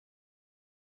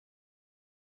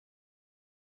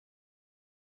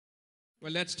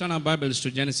Well, let's turn our Bibles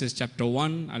to Genesis chapter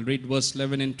 1. I'll read verse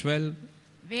 11 and 12.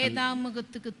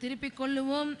 வேதாகமத்துக்கு திருப்பிக்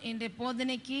கொள்ளுவோம். இன்றைய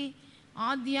போதனைக்கு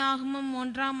ஆதியாகமம்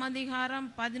 1ஆம் அதிகாரம்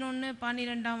 11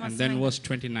 12ஆம் And then வசனம் verse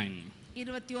 29.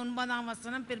 29ஆம்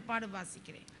வசனம் பிற்பாடு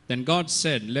வாசிக்கிறேன். Then God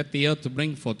said, "Let the earth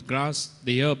bring forth grass,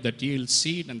 the herb that yields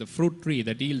seed, and the fruit tree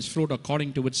that yields fruit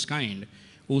according to its kind,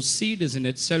 whose seed is in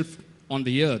itself on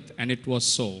the earth." And it was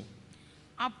so.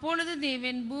 அப்பொழுது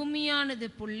தேவன் பூமியானது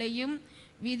புல்லையும்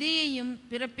விதையையும்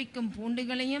பிறப்பிக்கும்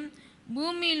பூண்டுகளையும்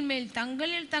பூமியில் மேல்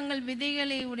தங்களில் தங்கள்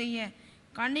விதைகளை உடைய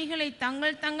கனிகளை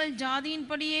தங்கள் தங்கள்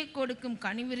ஜாதியின்படியே கொடுக்கும்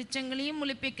கனி விருட்சங்களையும்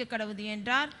முளைப்பிக்க கடவுது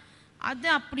என்றார். அது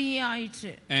அப்படியே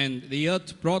ஆயிற்று. And the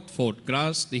earth brought forth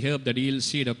grass, the herb that yields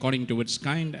seed according to its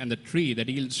kind, and the tree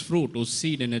that yields fruit, whose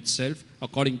seed in itself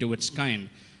according to its kind.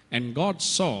 And God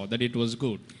saw that it was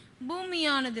good.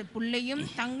 பூமியானது புல்லையும்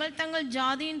தங்கள் தங்கள்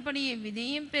ஜாதியின்படியே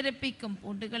விதையும் பிறப்பிக்கும்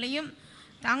பூண்டுகளையும்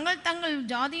தங்கள் தங்கள்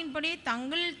ஜாதியின்படி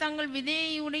தங்களில் தங்கள்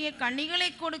விதையுடைய கனிகளை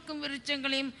கொடுக்கும்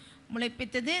விருட்சங்களையும்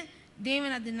முளைப்பித்தது.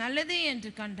 தேவன் அது நல்லது என்று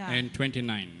கண்டார். And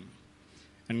 29.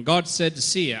 And God said,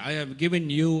 "See, I have given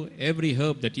you every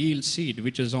herb that yields seed,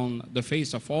 which is on the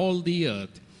face of all the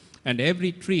earth, and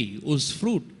every tree whose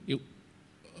fruit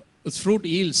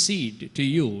yields seed to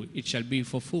you, it shall be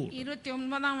for food."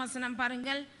 29ஆம் வசனம்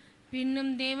பாருங்கள்.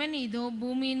 பின்னும் தேவன் இதோ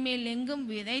பூமியின் மேல் எங்கும்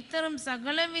விதைத்தரும்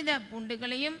சகலவித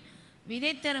பூண்டுகளையும்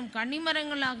விதைத்தரும்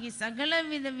கனிமரங்களாகி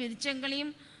சகலவித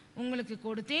விருட்சங்களையும் உங்களுக்கு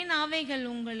கொடுத்தேன், அவைகள்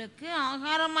உங்களுக்கு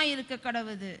ஆகாரமாய் இருக்க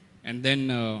கடவுது. And then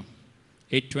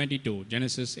 8:22,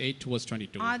 Genesis 8 verse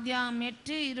 22. ஆதியாகமம்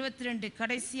 8:22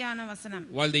 கடைசியான வசனம்.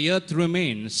 While the earth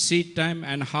remains, seed time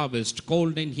and harvest,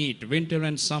 cold and heat, winter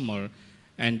and summer,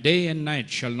 and day and night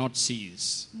shall not cease.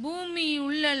 பூமி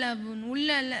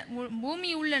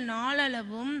உள்ள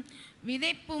நாளளவும்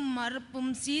விதைப்பும்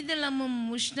மறுப்பும் சீதளமும்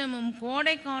உஷ்ணமும்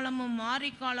கோடை காலமும்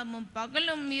மாரிக்காலமும்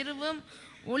பகலும் இரவும்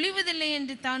ஒளிவதில்லை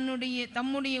என்று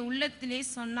தம்முடைய உள்ளத்திலே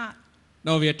சொன்னார்.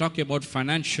 Now we are talking about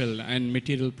financial and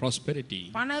material prosperity.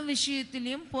 பண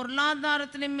விஷயத்திலும்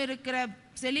பொருளாதாரத்திலும் இருக்கிற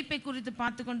செழிப்பை குறித்து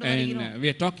பார்த்து கொண்டு வருகிறோம். And we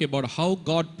are talking about how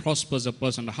God prospers a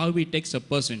person, how he takes a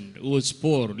person who is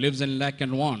poor, lives in lack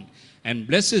and want, and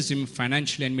blesses him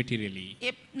financially and materially.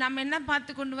 நாம் என்ன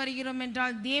பார்த்து கொண்டு வருகிறோம்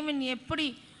என்றால், தேவன் எப்படி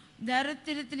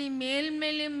தரித்திரத்திலும்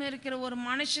மேல்மேலும் இருக்கிற ஒரு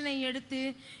மனுஷனை எடுத்து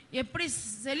எப்படி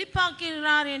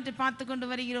செழிப்பாக்குகிறார் என்று பார்த்து கொண்டு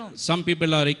வருகிறோம். Some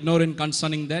people are ignorant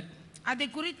concerning that. அதை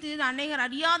குறித்து அநேகர்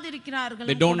அறியாது இருக்கிறார்கள்.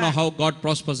 They don't know how God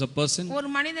prospers a person. ஒரு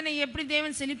மனிதனை எப்படி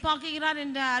தேவன் செழிப்பாக்குகிறார்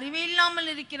என்ற அறிவே இல்லாமல்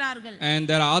இருக்கிறார்கள். And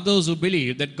there are others who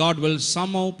believe that God will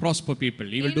somehow prosper people.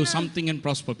 He will do something and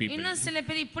prosper people. இன்னும் சில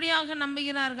பேர் இப்படியாக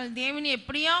நம்புகிறார்கள், தேவன்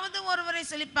எப்படியாவது ஒருவரை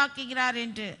செழிப்பாக்குகிறார்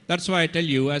என்று. That's why I tell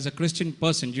you, as a Christian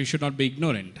person, you should not be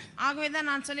ignorant. ஆகவே தான்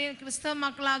நான் சொல்கிறேன், கிறிஸ்தவ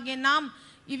மக்களாகிய நாம்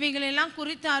இவைகளெல்லாம்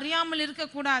குறித்து அறியாமல்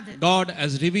இருக்கக்கூடாது. God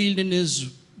has revealed in His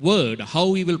word how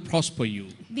He will prosper you.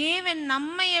 தேவன்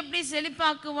நம்மை எப்படி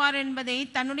செழிப்பாக்குவார் என்பதை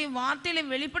தன்னுடைய வார்த்தையிலே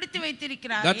வெளிப்படுத்தி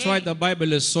வைத்திருக்கிறார். That's why the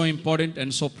Bible is so important and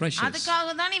so precious.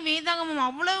 அதுக்காக தான் வேதாகமம்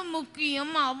அவ்வளவு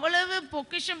முக்கியம், அவ்வளவு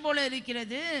பொக்கிஷம் போல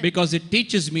இருக்கிறது. Because it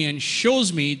teaches me and shows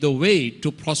me the way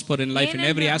to prosper in life in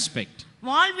every aspect.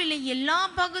 வாழ்விலே எல்லா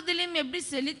பகுதியிலும் எப்படி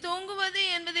செழித்தோங்குவது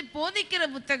என்பதை போதிக்கிற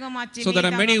புத்தகமாச்சு. So there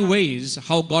are many ways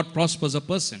how God prospers a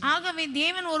person. ஆகவே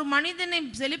தேவன் ஒரு மனிதனை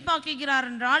செழிப்பாக்குகிறார்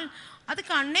என்றால்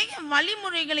அதுக்கு அநேக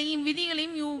வழிமுறைகளையும்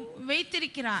விதிகளையும்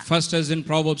வைத்திருக்கிறார். First is in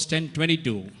Proverbs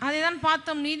 10:22. அதைதான்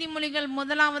பார்த்தோம் நீதிமொழிகள்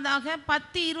முதலாவதாக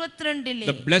 10:22.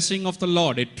 The blessing of the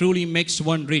Lord, it truly makes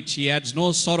one rich. He adds no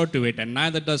sorrow to it, and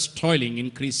neither does toiling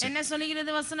increase it. என்ன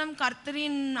சொல்கிறது வசனம்?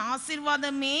 கர்த்தரின்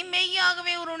ஆசீர்வாதமே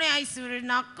மெய்யாகவே ஒருவனை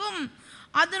ஐஸ்வர்யனாக்கும்,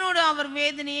 அதனோடு அவர்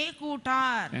வேதனையை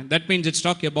கூட்டார். And that means it's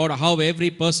talking about how every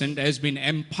person has been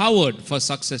empowered for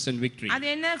success and victory. அது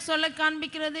என்ன சொல்ல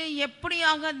காண்பிக்கிறது?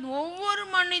 எப்படியாக ஒவ்வொரு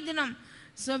மனிதனும்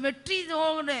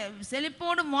வெற்றியோடு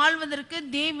செழிப்போடு வாழ்வதற்கு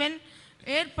தேவன்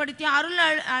ஏற்படுத்தி அருள்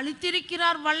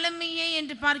அளித்திருக்கிறார் வல்லமையை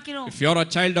என்று பார்க்கிறோம். If you are a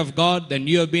child of God, then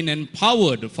you have been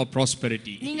empowered for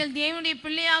prosperity. நீங்கள் தேவனுடைய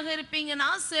பிள்ளையாக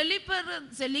இருப்பீங்கன்னா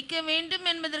செழிக்க வேண்டும்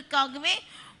என்பதற்காகவே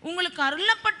உங்களுக்கு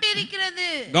அருளப்பட்டிருக்கிறது.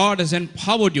 God has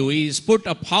empowered you. He has put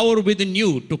a power within you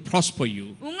to prosper you.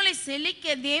 உங்களை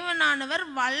செழிக்க தேவனானவர்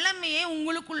வல்லமையை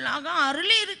உங்களுக்குள்ளாக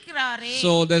அருளி இருக்கிறாரே.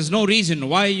 So there's no reason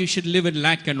why you should live in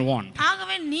lack and want.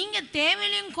 ஆகவே நீங்க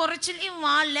தேவையிலும் குறைச்சலையும்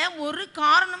வாழ ஒரு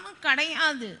காரணமும்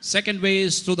கிடையாது. Second way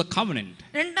is through the covenant.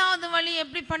 இரண்டாவது வழி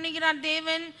எப்படி பண்ணுகிறார்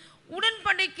தேவன்?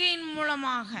 உடன்படிக்கையின்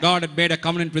மூலமாக God had made a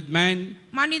covenant with man.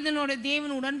 மனிதனோடு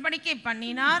தேவன் உடன்படிக்கை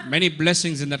பண்ணினார். Many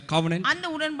blessings in that covenant. அந்த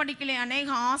உடன்படிக்கையிலே அநேக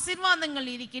ஆசீர்வாதங்கள்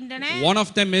இருக்கின்றன. One of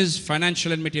them is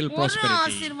financial and material prosperity. ஒரு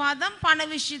ஆசீர்வாதம் பண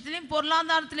விஷயத்திலும்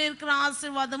பொருளாதாரத்திலும் இருக்கிற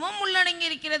ஆசீர்வாதமும் உள்ளடங்கி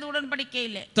இருக்கிறது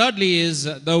உடன்படிக்கையிலே. Thirdly is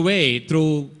the way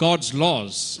through God's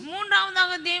laws.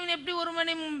 மூன்றாவதாக தேவன் எப்படி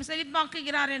ஒருவனை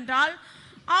செழிப்பாக்குகிறார் என்றால்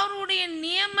அவருடைய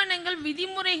நியமனங்கள்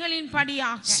விதிமுறைகளின்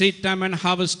படியாக. Seed time and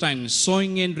harvest time,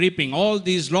 sowing and reaping, all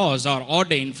these laws are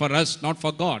ordained for us, not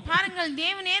for God. பாருங்கள்,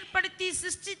 தேவன் ஏற்படுத்தி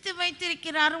சிருஷ்டித்து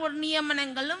வைத்திருக்கிறார் ஒரு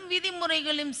நியமனங்களும்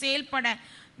விதிமுறைகளும் செயல்பட.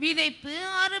 விதைப்பு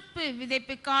அறுப்பு,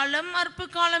 விதைப்பு காலம் அறுப்பு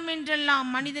காலம் என்றெல்லாம்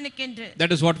மனிதனுக்கென்று.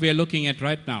 That is what we are looking at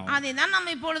right now. அதை தான் நாம்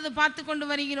இப்பொழுது பார்த்து கொண்டு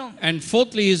வருகிறோம். And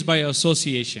fourthly is by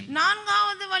association.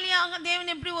 நான்காவது வழியாக தேவன்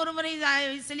எப்படி ஒருவரை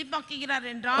செழிப்பாக்குகிறார்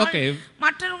என்றால்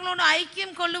மற்றவர்களோடு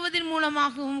ஐக்கியம் கொள்ளுவதன்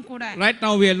மூலமாகவும் கூட. Right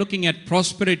now we are looking at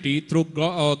prosperity through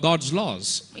God's laws.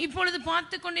 இப்பொழுது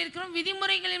பார்த்து கொண்டிருக்கிறோம்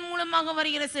விதிமுறைகளின் மூலமாக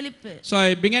வருகிற செழிப்பு. So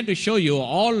I began to show you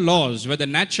all laws, whether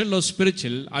natural or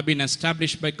spiritual, have been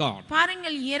established by God.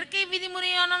 பாருங்கள், இயற்கை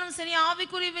விதிமுறையானாலும் சரி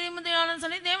ஆவிக்குரிய விதிமுறையானாலும்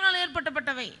சரி தேவனால்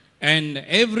ஏற்பட்டப்பட்டவை. And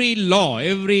every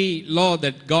law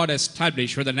that God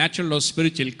established, whether natural or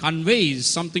spiritual, conveys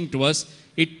something to us.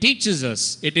 It teaches us,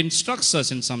 it instructs us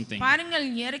in something. பாருங்கள்,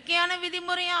 இயற்கையான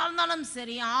விதிமுறையா இருந்தாலும்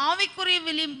சரி ஆவிக்குரிய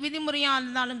விதிமுறையா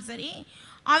இருந்தாலும் சரி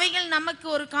அவைகள் நமக்கு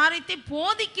ஒரு காரியத்தை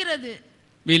போதிக்கிறது.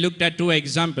 We looked at two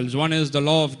examples. One is the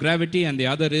law of gravity and the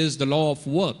other is the law of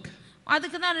work.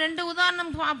 அதுக்கு தான் ரெண்டு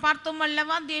உதாரணம் பார்த்தோம்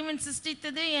அல்லவா. தேவன்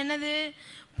சிருஷ்டித்தது என்னது?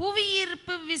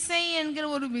 புவியீர்ப்பு விசை என்கிற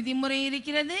ஒரு விதிமுறை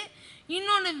இருக்கிறது,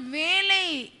 இன்னொன்று வேலை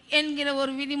என்கிற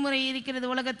ஒரு விதிமுறை இருக்கிறது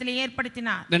உலகத்தில்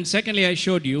ஏற்படுத்தினார். Then secondly I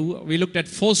showed you, we looked at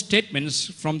four statements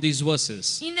from these verses.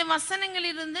 இந்த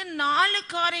வசனங்களிலிருந்து 4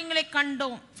 காரியங்களை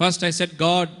கண்டோம். First I said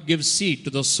God gives seed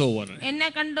to the sower. என்ன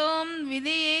கண்டோம்?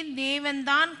 விதையை தேவன்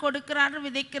தான் கொடுக்கிறார்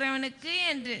விதைக்கிறவனுக்கு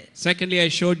என்று. Secondly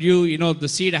I showed you,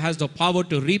 the seed has the power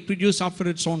to reproduce after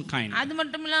its own kind. அது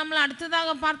மட்டும் இல்லாமல்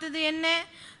அடுத்ததாக பார்த்தது என்ன?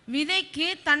 விதைக்கு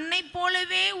தன்னை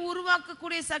போலவே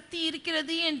உருவாக்கக்கூடிய சக்தி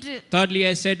இருக்கிறது என்று. Thirdly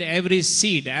I said every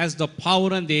seed has the power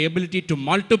and the ability to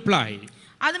multiply.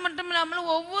 அது மட்டும் இல்லாமல்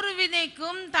ஒவ்வொரு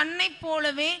விதைக்கும் தன்னை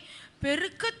போலவே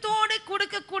பெருக்கத்தோடு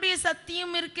கொடுக்கக்கூடிய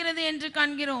சக்தியும் இருக்கிறது என்று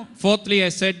காண்கிறோம். Fourthly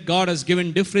I said God has given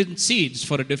different seeds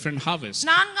for a different harvest.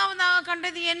 நான்காவதாக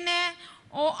கண்டது என்ன?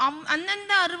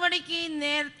 அந்தந்த அறுவடைக்கு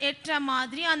ஏற்ற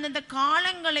மாதிரி அந்தந்த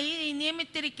காலங்களை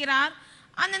நியமித்திருக்கிறார்.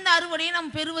 அந்தந்த அறுவடையை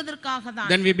நாம் பெறுவதற்காக தான்.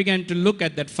 Then we began to look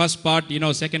at that first part,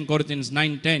 2 Corinthians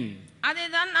 9:10.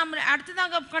 அதேதான் நாம்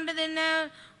அடுத்ததாக கண்டது என்ன?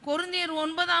 கொரிந்தியர்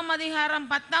 9ஆம் அதிகாரம்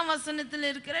 10ஆம் வசனத்தில்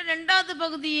இருக்கிற இரண்டாவது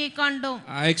பகுதியை கண்டோம்.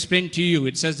 I explained to you,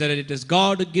 it says that it is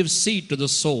God who gives seed to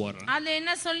the sower. அது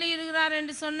என்ன சொல்லி இருக்கிறார்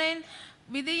என்று சொன்னேன்?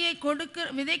 விதையை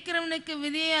விதைக்கிறவனுக்கு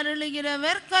விதையை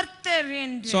அருளுகிறவர் கர்த்தர்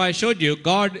என்று. So I showed you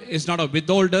God is not a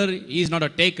withholder, he is not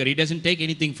a taker, he doesn't take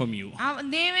anything from you.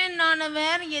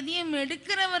 தேவனானவர் எதையும்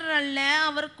எடுக்கிறவர் அல்ல,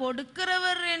 அவர்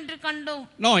கொடுக்கிறவர் என்று கண்டோம்.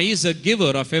 No, he is a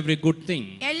giver of every good thing.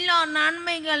 எல்லா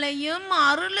நன்மைகளையும்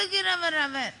அருளுகிறவர்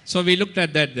அவர். So we looked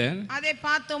at that there. அதை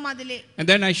பார்த்தோம் அதிலே. And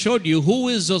then I showed you who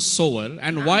is a sower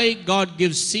and why God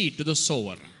gives seed to the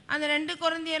sower. அந்த 2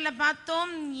 கொரிந்தியர்ல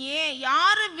பார்த்தோம்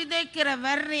யார்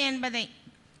விதைக்கிறவர் என்பதை.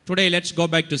 Today let's go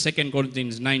back to 2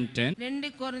 Corinthians 9:10. 2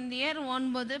 கொரிந்தியர்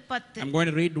 9:10. I'm going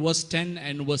to read verse 10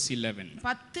 and verse 11.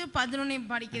 10-11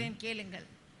 படிக்கிறேன், கேளுங்கள்.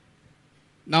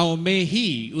 Now may he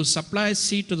who supplies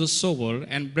seed to the sower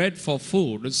and bread for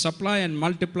food supply and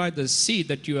multiply the seed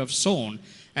that you have sown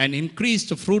and increase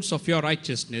the fruits of your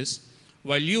righteousness,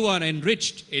 while you are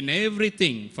enriched in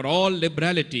everything for all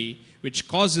liberality, which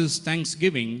causes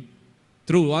thanksgiving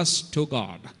through us to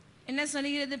God. என்ன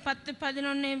சொல்கிறது?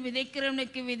 10-11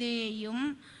 விதைக்கிறவனுக்கு விதையையும்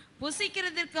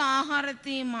புசிக்கிறதற்கு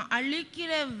ஆகாரத்தையும்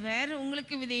அளிக்கிறவர்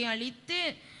உங்களுக்கு விதையை அளித்து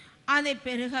அதை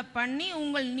பெருக பண்ணி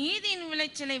உங்கள் நீதியின்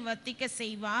விளைச்சலை வர்த்திக்க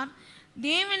செய்வார்.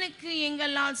 தேவனுக்கு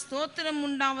எங்களால் ஸ்தோத்திரம்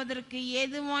உண்டாவதற்கு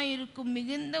ஏதுவாய் இருக்கும்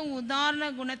மிகுந்த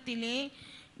உதாரண குணத்திலே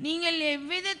நீங்கள்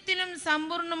எவ்விதத்திலும்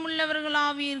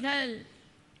சம்பூர்ணமுள்ளவர்களாவீர்கள்.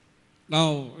 Now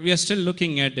we are still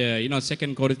looking at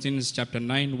 2 Corinthians chapter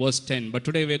 9 verse 10, but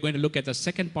today we are going to look at the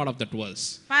second part of that verse.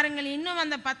 பாருங்கள், இன்னும்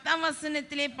அந்த 10ஆம்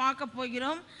வசனத்திலே பார்க்க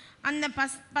போகிறோம். அந்த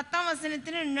 10ஆம்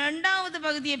வசனத்தின் இரண்டாவது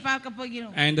பகுதியை பார்க்க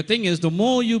போகிறோம். And the thing is, the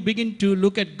more you begin to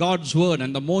look at God's word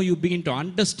and the more you begin to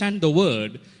understand the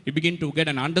word, you begin to get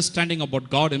an understanding about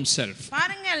God himself.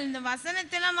 பாருங்கள், இந்த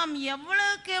வசனத்தில நாம்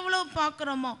எவ்வளவுக்கு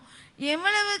பார்க்கிறோமோ,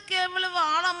 எவ்வளவுக்கு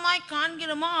ஆழமாய்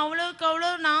காண்கிறோமோ,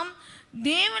 அவ்வளவுக்கு நாம்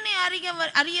தேவனை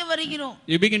அறிய வருகிறோம்.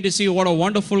 You begin to see what a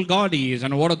wonderful God he is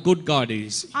and what a good God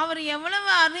is. அவர் எவ்வளவு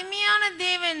அருமையான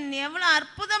தேவன், எவ்வளவு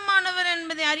அற்புதமானவர்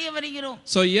என்பதை அறிய வருகிறோம்.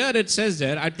 So here it says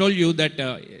there, I told you that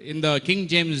in the King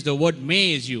James the word may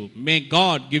is you. May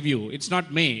God give you. It's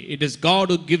not may, it is God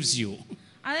who gives you.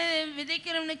 அது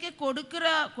விதைக்கிறவனுக்கு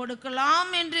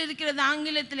கொடுக்கலாம் என்று இருக்கிறது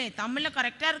ஆங்கிலத்திலே. தமிழ்ல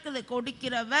கரெக்டா இருக்குது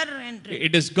கொடுக்கிறவர் என்று.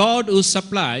 It is God who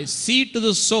supplies seed to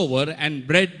the sower and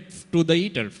bread to the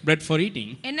eater, bread for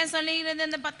eating. என்ன சொல்லுகிறது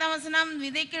அந்த 10ஆம் வசனம்?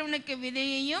 விதைக்கிறவனுக்கு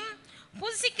விதையையும்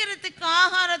புசிக்கிறதுக்கு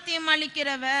ஆகாரத்தையும்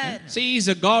அளிக்கிறவர். See, he is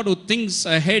a God who thinks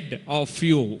ahead of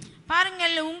you.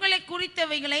 பாருங்கள், உங்களை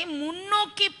குறித்தவைகளை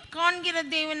முன்னோக்கி காண்கிற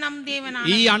தேவன் நம் தேவனான.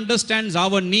 He understands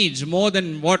our needs more than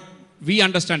what we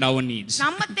understand our needs.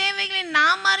 நம்ம தேவைகளை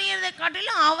நாம் அறியறதை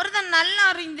காட்டிலும் அவர்தான் நல்லா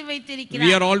அறிந்து வைத்திருக்கிறார்.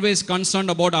 We are always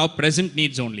concerned about our present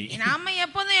needs only. நாம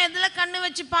எப்போதும் எதுல கண்ணு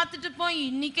வச்சு பார்த்துட்டு போய்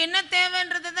இன்னைக்கு என்ன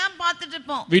தேவைன்றதை தான் பார்த்துட்டு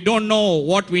போம். We don't know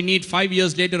what we need 5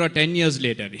 years later or 10 years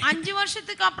later. 5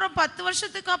 வருஷத்துக்கு அப்புறம் 10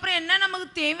 வருஷத்துக்கு அப்புறம் என்ன நமக்கு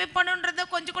தேவைப்படும்ன்றதை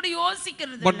கொஞ்சம் கூட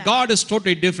யோசிக்கிறது இல்ல. But God is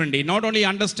totally different. He not only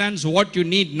understands what you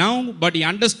need now, but he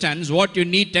understands what you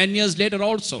need 10 years later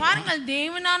also. பாருங்கள்,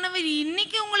 தேவனானவர்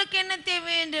இன்னைக்கு உங்களுக்கு என்ன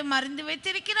தேவை என்று அறிந்து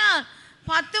வைத்திருக்கிறார்.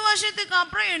 10 வருஷத்துக்கு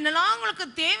அப்புறம் என்னலாம் உங்களுக்கு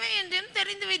தேவை என்று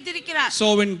தெரிந்து வைத்திருக்கிறார். So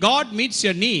when God meets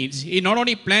your needs, he not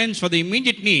only plans for the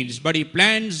immediate needs, but he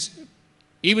plans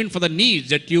even for the needs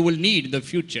that you will need in the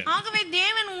future. ஆகவே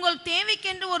தேவன் உங்கள்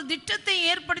தேவைக்கென்று ஒரு திட்டத்தை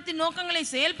ஏற்படுத்தி நோக்கங்களை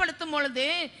செயல்படுத்தும் பொழுது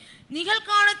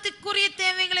நிகழ்காலத்துக்குரிய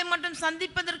தேவைகளை மட்டும்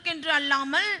சந்திப்பதற்கென்று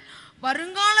அல்லாமல்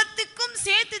வருங்காலத்துக்கும்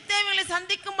சேர்த்து தேவைகளை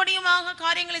சந்திக்கும்படியாக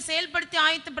காரியங்களை செயல்படுத்தி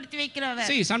ஆயத்தப்படுத்தி வைக்கிறவர்.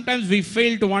 See, sometimes we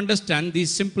fail to understand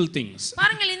these simple things.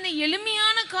 பாருங்கள், இந்த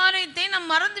எளிமையான காரியத்தை நாம்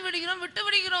மறந்து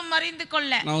விடுகிறோம் அறிந்து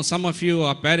கொள்ள. Now some of you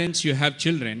are parents, you have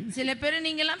children. சில பேர்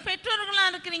நீங்க எல்லாம் பெற்றோர்களா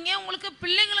இருக்கீங்க, உங்களுக்கு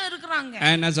பிள்ளைகளும் இருக்காங்க.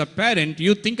 And as a parent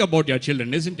you think about your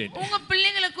children, isn't it? உங்க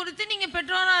பிள்ளைகளை குறித்து நீங்க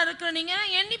பெற்றோரா இருக்கறீங்க,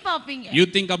 எண்ணி பாப்பீங்க. You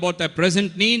think about their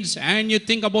present needs and you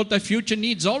think about their future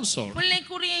needs also.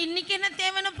 பிள்ளைக்குரிய இன்னைக்கு என்ன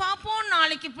தேவைன்னு பாப்போம்,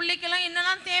 நாளைக்கு பிள்ளைக்கெல்லாம்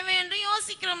என்னலாம் தேவை என்று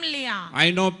யோசிக்கிறோம் இல்லையா?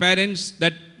 I know parents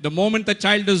that the moment the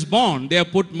child is born, they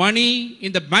have put money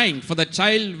in the bank for the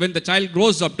child when the child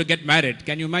grows up to get married.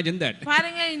 Can you imagine that?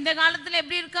 பாருங்க, இந்த காலத்துல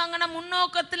எப்படி இருக்காங்கன்னா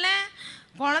முன்னோக்கத்துல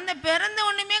குழந்தை பிறந்த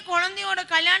உடனே குழந்தையோட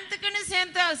கல்யாணத்துக்குன்னு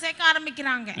சேர்க்க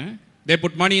ஆரம்பிக்கிறாங்க. They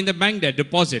put money in the bank, their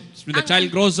deposits. When the child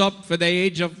grows up for the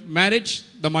age of marriage,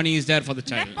 the money is there for the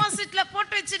child. டெபாசிட்ல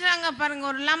போட்டு வச்சிட்டாங்க பாருங்க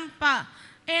ஒரு லம்பா.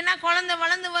 ஏன்னா குழந்தை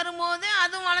வளர்ந்து வரும்போது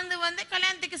அதுவும் வளர்ந்து வந்து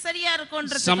கல்யாணத்துக்கு சரியா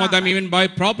இருக்கும்ன்றது. Some of them even buy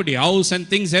property, house and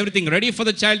things, everything ready for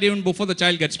the child even before the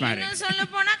child gets married. இன்னும் சொல்ல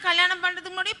போனா கல்யாணம்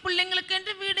பண்றதுக்கு முன்னாடி பிள்ளைங்களுக்கு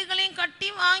என்று வீடுகளையும் கட்டி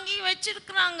வாங்கி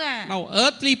வச்சிருக்காங்க. Now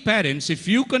earthly parents, if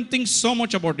you can think so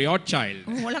much about your child,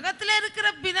 உலகத்துல இருக்கிற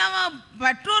பிதாவா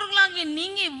பெற்றோர்களாகிய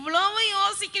நீங்க இவ்வளவு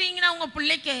யோசிக்கிறீங்கன்னா உங்க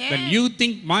பிள்ளைக்கு, then you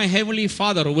think my heavenly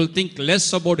Father will think less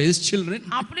about his children?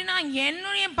 அப்படினா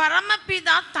என்னுடைய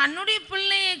பரமபிதா தன்னுடைய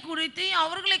பிள்ளையை குறித்து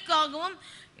அவர்களுக்காகவும்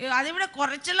அதை விட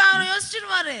குறைச்சலா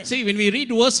யோசிச்சிடுவாரு. See, when we read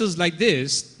verses like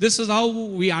this is how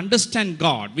we understand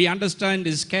God. We understand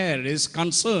his care, his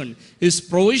concern, his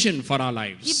provision for our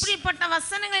lives. இப்படிப்பட்ட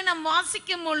வசனங்களை நாம்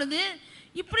வாசிக்கும் பொழுது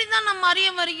இப்படிதான் நாம் அறிய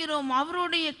வருகிறோம்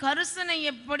அவருடைய கருசனை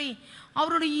எப்படி,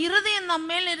 அவருடைய இருதயம் நம்ம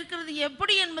மேல் இருக்கிறது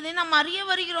எப்படி என்பதை நாம் அறிய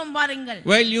வருகிறோம். பாருங்கள்.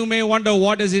 Well, you may wonder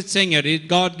what is it saying here?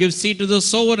 God gives seed to the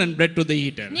sower and bread to the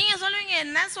eater. நீங்க சொல்வீங்க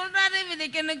என்ன சொல்றாரு,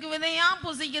 விதைக்கிறதுக்கு விதையா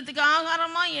புசிக்கிறதுக்கு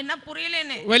ஆகாரமா, என்ன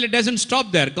புரியலன்னு. Well, it doesn't stop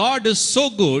there. God is so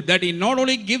good that he not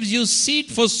only gives you seed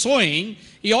for sowing,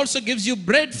 he also gives you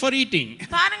bread for eating.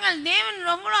 பாருங்கள், தேவன்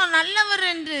ரொம்ப நல்லவர்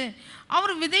என்று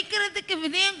அவர் விதைக்கிறதுக்கு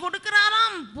விதையம்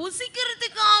கொடுக்கிறாராம்,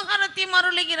 புசிக்கிறதுக்கு ஆகாரத்தையும்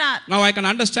அருளுகிறார். Now I can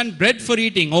understand bread for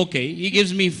eating. Okay, he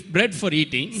gives me bread for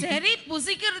eating. சரி,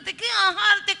 புசிக்கிறதுக்கு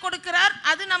ஆகாரத்தை கொடுக்கிறார்,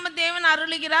 அது நம்ம தேவன்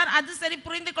அருளுகிறார், அது சரி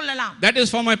புரிந்து கொள்ளலாம். That is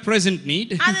for my present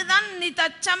need. அதுதான் நீ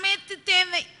தற்சமயத்து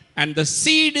தேவை. And the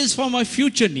seed is for my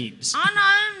future needs.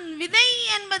 ஆனால் விதை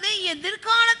என்பது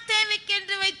எதிர்கால தேவைக்கு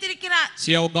என்று வைத்திருக்கிறார்.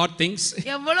 See how God thinks?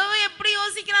 எவ்வளவு எப்படி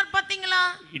யோசிக்கிறார் பாத்தீங்களா?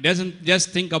 He doesn't just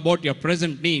think about your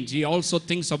present needs, he also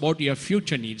thinks about your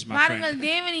future needs, my பாருங்கள், friend.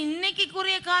 தேவன்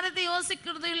இன்னைக்குரிய காரியத்தை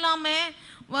யோசிக்கிறது இல்லாம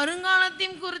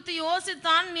வருங்காலத்தையும் குறித்து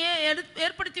யோசித்தான்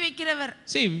ஏற்படுத்தி வைக்கிறவர்.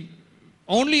 See,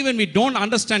 only when we don't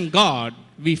understand God,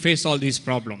 we face all these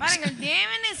problems. பாருங்கள்,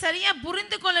 தேவனை சரியா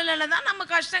புரிந்து கொள்ளல தான் நம்ம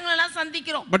கஷ்டங்கள் எல்லாம்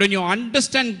சந்திக்கிறோம். But when you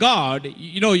understand God,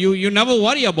 you never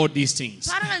worry about these things.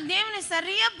 பாருங்கள், தேவனை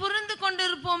சரியா புரிந்து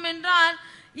கொண்டிருப்போம் என்றால்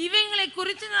இவைகளை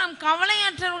குறித்து நாம்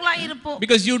கவலையற்றவர்களாய் இருப்போம்.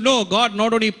 Because you know God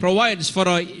not only provides for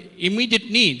our immediate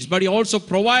needs, but he also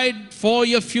provide for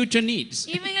your future needs.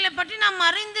 இவைகளை பற்றி நாம்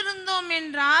அறிந்திருந்தோம்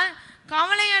என்றால்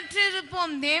கவலையற்று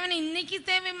இருப்போம். தேவன் இன்னைக்கு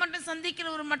தேவை மட்டும்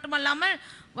சந்திக்கிறவர் மட்டுமல்லாமல்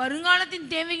வருங்காலத்தின்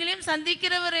தேவைகளையும்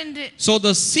சந்திக்கிறவர் என்று. So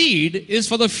the seed is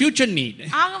for the future need.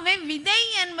 ஆகவே விதை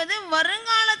என்பது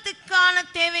வருங்காலத்துக்கான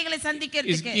தேவைகளை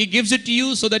சந்திக்கிறதுக்கு. He gives it to you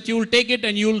so that you will take it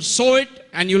and you will sow it,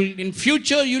 and in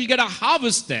future you will get a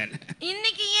harvest there.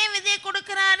 இன்னைக்கு ஏன் விதை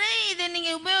கொடுக்கறாரு? இதை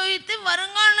நீங்க உபயோகித்து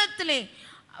வருங்காலத்திலே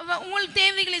உங்கள்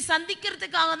தேவைகளை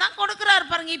சந்திக்கிறதுக்காக தான் கொடுக்கறார்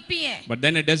பாருங்க இப்பயே. But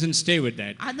then it doesn't stay with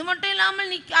that. அது மட்டும்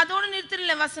இல்லாமல் அதோட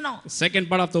நிறுத்தல வசனம். Second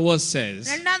part of the verse says,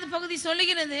 இரண்டாவது பகுதி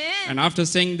சொல்லுகிறது, and after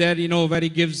saying there, where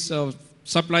he gives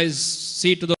supplies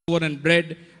seed to the poor and bread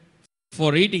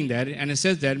for eating there, and it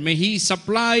says there, may he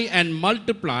supply and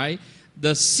multiply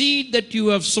the seed that you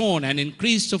have sown and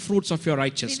increase the fruits of your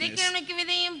righteousness. விதைக்கிறவனுக்கு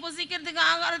விதையும் புசிக்கிறதுக்கு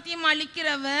ஆகாரத்தையும்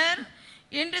அளிக்கிறவர்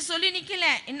என்று சொல்லி நிக்கல.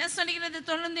 என்ன சொல்லுகிறது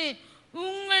தொடர்ந்து,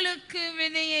 உங்களுக்கு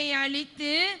விதையை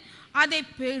அளித்து அதை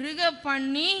பெருக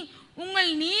பண்ணி உங்கள்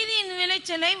நீதியின்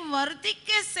விளைச்சலை வர்த்திக்க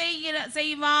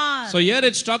செய்வார். So here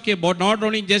it's talking about not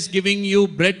only just giving you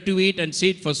bread to eat and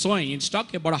seed for sowing, it's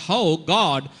talking about how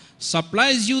God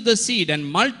supplies you the seed and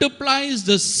multiplies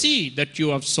the seed that you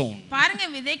have sown. பாருங்க,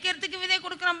 விதைக்கிறதுக்கு விதை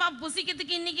கொடுக்கறோம்பா,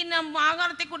 புசிக்கிறதுக்கு இன்னைக்கு நம்ம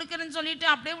ஆகாரத்தை கொடுக்கறேன்னு சொல்லிட்டு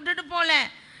அப்படியே விட்டுட்டு போல.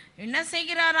 என்ன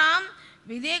செய்கிறாராம்?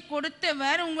 விதை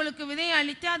கொடுத்தவர் உங்களுக்கு விதை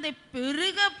அளித்து அதை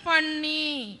பெருக பண்ணி.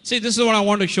 See, this is what I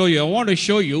want to show you. I want to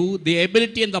show you the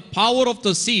ability and the power of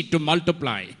the seed to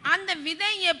multiply. அந்த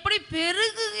விதை எப்படி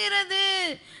பெருகுகிறது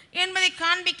என்பதை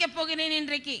காண்பிக்க போகிறேன்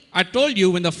இன்றைக்கு. I told you,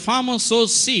 when the farmer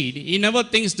sows seed, he never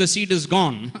thinks the seed is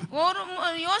gone. ஒரு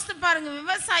யோசித்து பாருங்க,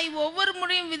 விவசாயி ஒவ்வொரு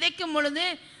முறையும் விதைக்கும் பொழுது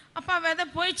அப்பா விதை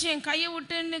போயிடுச்சு என் கையை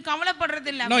விட்டுன்னு கவலைப்படுறது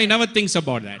இல்ல. No, he never thinks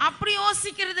about that. அப்படி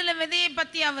யோசிக்கிறது இல்ல விதையை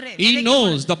பத்தி அவரு. He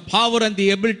knows the power and the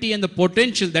ability and the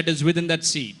potential that is within that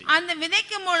seed. அந்த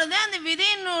விதைக்கும் பொழுது அந்த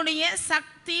விதையினுடைய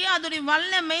சக்தி, அதோட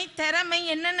வல்லமை, திறமை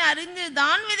என்னன்னு அறிந்து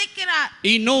தான் விதைக்கிறார்.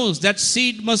 He knows that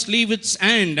seed must leave its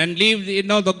end and leave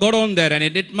the ground there,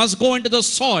 and it must go into the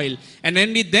soil, and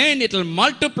only then it will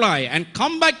multiply and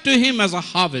come back to him as a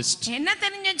harvest. என்ன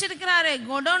தெரிஞ்சு வச்சிருக்கிறாரு?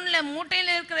 கோடவுன்ல மூட்டையில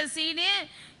இருக்கிற seed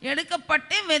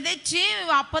எடுக்கப்பட்டு விதைச்சு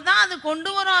அப்பதான் அது கொண்டு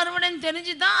வரும் அறுவடைன்னு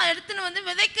தெரிஞ்சுதான் எடுத்துன்னு வந்து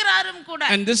விதைக்கிறாரும் கூட.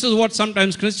 And this is what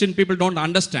sometimes Christian people don't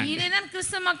understand. இதுதான்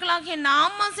கிறிஸ்தவ மக்களாகிய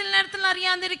நாம சில நேரத்துல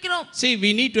அறியாம இருக்கிறோம். See,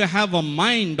 we need to have a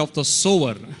mind of the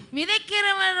sower.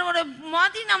 விதைக்கிறவரோட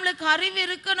மாதிரி நமக்கு அறிவு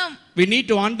இருக்கணும். We need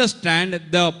to understand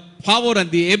the power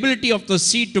and the ability of the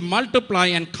seed to multiply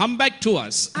and come back to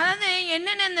us. அதாவது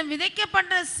என்னென்ன அந்த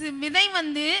விதைக்கப்பட்ட விதை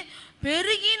வந்து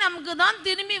பெருகி நமக்கு தான்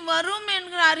திரும்பி வரும்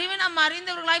என்கிற அறிவை நாம்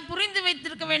அறிந்தவர்களாய் புரிந்து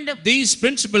வைத்திருக்க வேண்டும். These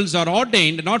principles are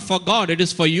ordained not for God, it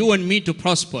is for you and me to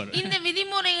prosper. இந்த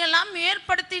விதிமுறைகள் எல்லாம்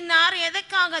ஏற்படுத்தினார்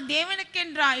எதற்காக?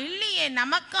 தேவனுக்கென்றா? இல்லையே,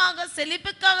 நமக்காக,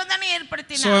 செழிப்புக்காக தானே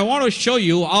ஏற்படுத்தினார். So I want to show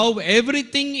you how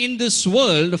everything in this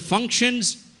world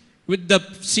functions with the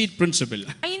seed principle.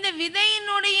 இந்த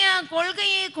விதையினுடைய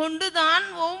கொள்கையை கொண்டுதான்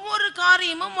ஒவ்வொரு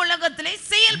காரியமும் உலகத்திலே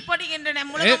செயல்படுகின்றன.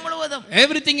 உலகம் முழுவதும்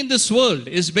Everything in this world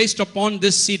is based upon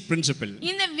this seed principle.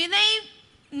 இந்த விதை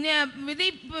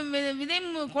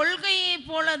கொள்கையை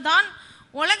போலதான்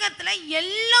உலகத்துல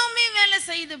எல்லாமே வேலை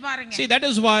செய்து பாருங்க. See, that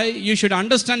is why you should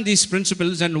understand these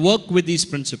principles and work with these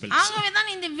principles. ஆகவே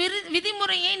தான் இந்த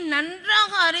விதிமுறையை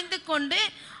நன்றாக அறிந்து கொண்டு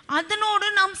அதனோடு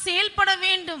நாம் செயல்பட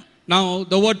வேண்டும். Now,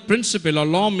 the word principle or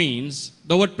law means,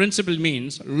 the word principle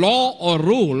means law or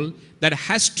rule that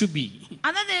has to be.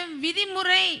 அதாவது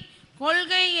விதிமுறை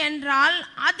கொள்கை என்றால்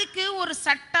அதுக்கு ஒரு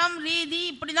சட்டம், ரீதி,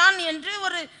 இப்படிதான் என்று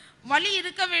ஒரு வழி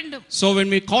இருக்க வேண்டும். So when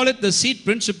we call it the seed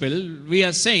principle, we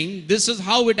are saying this is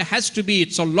how it has to be.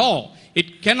 It's a law. It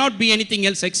cannot be anything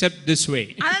else except this way.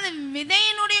 அதாவது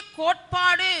விதையினுடைய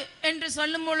கோட்பாடு என்று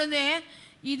சொல்லும் பொழுது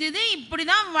இது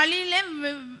இப்படிதான் வழியில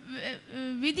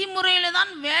விதிமுறையில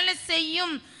தான் வேலை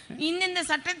செய்யும், இந்த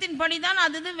சட்டத்தின் படிதான்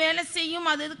அது வேலை செய்யும்,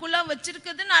 அதுக்குள்ள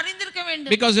வச்சிருக்குதுன்னு அறிந்திருக்க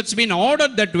வேண்டும். Because it's been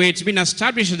ordered that way, it's been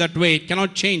established that way, it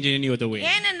cannot change in any other way.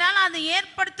 ஏனென்றால் அது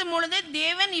ஏற்படுத்தும் பொழுது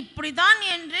தேவன் இப்படிதான்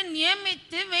என்று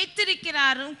நியமித்து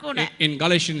வைத்திருக்கிறாரும் கூட. In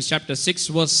Galatians chapter 6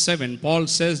 verse 7, Paul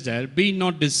says there, be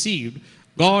not deceived,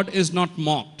 God is not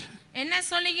mocked. என்ன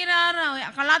சொல்லுகிறார்?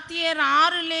 கலாத்தியர்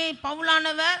 6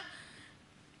 பவுலானவர்,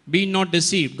 be not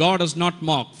deceived, God is not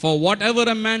mocked, for whatever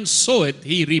a man soweth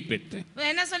he reapeth.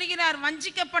 என்ன சொல்லுகிறார்?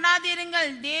 வஞ்சிக்கப்படாதீர்கள்,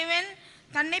 தேவன்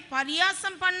தன்னை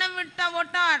பரியாசம் பண்ண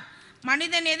விட்டார்,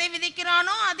 மனிதன் எதை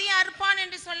விதைக்கிறானோ அதை அறுப்பான்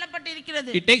என்று சொல்லப்பட்டிருக்கிறது.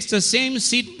 It takes the same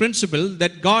seed principle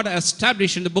that God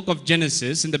established in the book of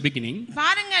Genesis in the beginning.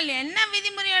 பாருங்கள் என்ன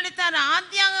விதிமுறை எடுத்தார்.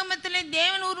 ஆதியாகமத்திலே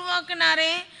தேவன்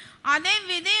உருவாக்கினாரே அதே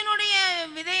விதையினுடைய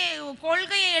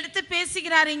கொள்கையை எடுத்து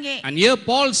பேசுகிறார் இங்கே. And here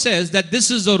Paul says that this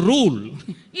is a rule.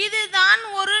 இதுதான்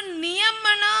ஒரு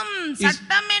நியமனம்,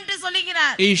 சட்டம் என்று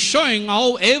சொல்கிறார். He is showing how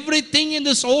everything in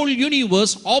this whole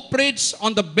universe operates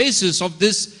on the basis of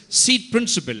this seed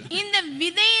principle. இந்த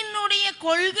விதையினுடைய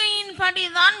கொள்கையின்படி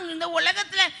தான் இந்த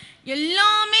உலகத்துல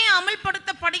எல்லாமே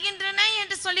அமல்படுத்தப்படுகின்றன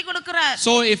என்று சொல்லி கொடுக்கிறார்.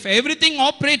 So if everything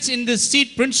operates in this seed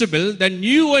principle, then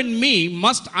you and me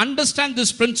must understand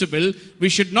this principle.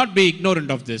 We should not be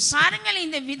ignorant of this. பாருங்கள்,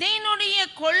 இந்த விதையினுடைய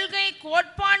கொள்கை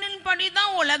கோட்பாடின்படி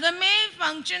தான் உலகமே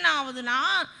ஃபங்க்ஷன் ஆகுதுன்னா,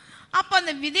 அப்ப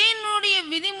அந்த விதையினுடைய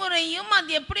விதிமுறையும்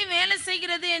அது எப்படி வேலை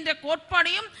செய்கிறது என்ற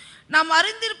கோட்பாடையும் நாம்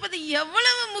அறிந்திருப்பது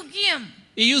எவ்வளவு முக்கியம்.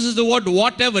 He uses the word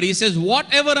whatever. He says,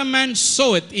 whatever a man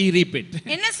soweth, he reap it.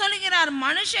 என்ன சொல்கிறார்?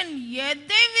 மனுஷன்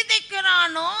எதை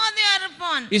விதைக்கிறானோ அதை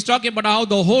அறுப்பான். He's talking about how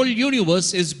the whole universe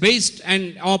is based and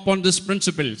upon this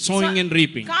principle, sowing and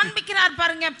reaping. காண்பிக்கிறார்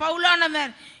பாருங்க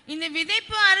பவுலானவர், இந்த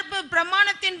விதைப்பு அறுப்பு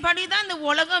பிரமாணத்தின்படி தான் இந்த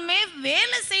உலகமே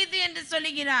வேலை செய்து என்று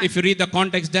சொல்கிறார். If you read the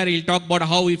context there, he'll talk about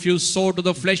how if you sow to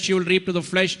the flesh, you will reap to the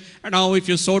flesh, and how if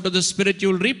you sow to the spirit,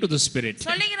 you will reap to the spirit.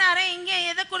 சொல்கிறாரே, இங்கே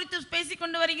எதை குறித்து பேசிக்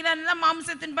கொண்டு வருகிறார்னா,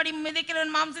 மாம்சத்தின்படி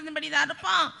விதைக்கிறவன் மாம்சத்தின்படி தான்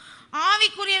அறுப்பான்,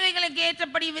 ஆவிக்குரியவைகளுக்கு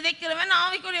ஏற்றபடி விதைக்கிறவன்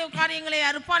ஆவிக்குரிய காரியங்களை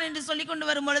அறுப்பான் என்று சொல்லி கொண்டு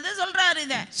வரும் பொழுது சொல்றாரு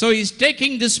இத. So he's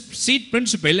taking this seed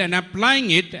principle and applying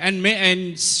it and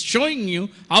showing you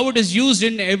how it is used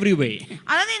in every way.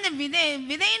 அதாவது இந்த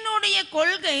விதையினுடைய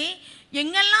கொள்கை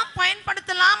எங்கெல்லாம்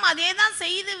பயன்படுத்தலாம் அதே தான்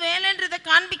செய்து வேலைன்றதை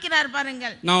காண்பிக்கிறார்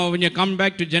பாருங்கள். Now when you come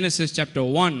back to Genesis chapter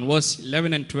 1 verse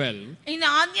 11 and 12. இந்த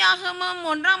ஆதியாகமம்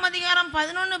 1ஆம் அதிகாரம்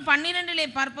 11 12லே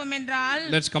பார்ப்போம் என்றால்,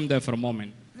 Let's come there for a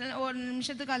moment. ஒரு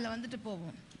நிமிஷத்துக்கு அதுல வந்துட்டு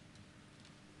போவோம்.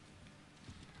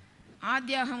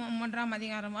 ஆதியாகமம் 1ஆம்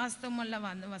அதிகாரம் வாஸ்தவம் அல்லவா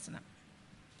அந்த வசனம்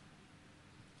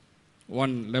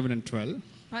 1:11 and 12.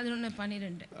 11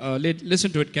 12.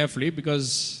 Listen to it carefully, because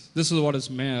this is what is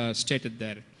stated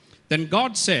there. Then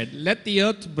God said, let the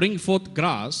earth bring forth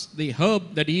grass, the herb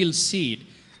that yields seed,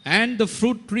 and the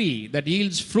fruit tree that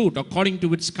yields fruit according to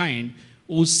its kind,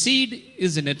 whose seed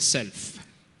is in itself.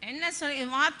 என்ன சொல்ற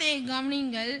வார்த்தையை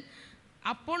கவனிங்கள்.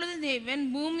 அப்பொழுது தேவன்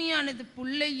பூமியானது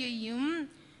புல்லையையும்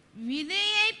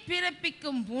விதையை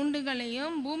பிறப்பிக்கும்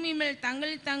பூண்டுகளையும் பூமி மேல்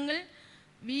தங்கள்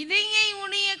விதையை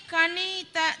உடைய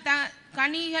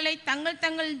கனிகளை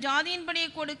தங்கள் ஜாதியின்படியே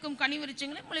கொடுக்கும் கனி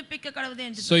விருட்சங்களை முளைப்பிக்க கடவுது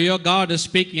என்று. So your God is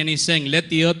speaking and he's saying, let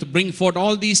the earth bring forth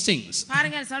all these things.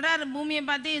 பாருங்க சொல்றாரு, பூமியை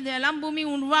பார்த்து இதெல்லாம் பூமி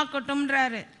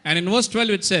உருவாக்கட்டும்ன்றாரு. And in verse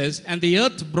 12 it says, and the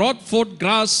earth brought forth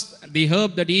grass, the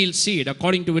herb that yields seed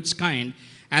according to its kind,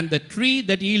 and the tree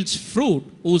that yields fruit,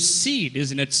 whose seed is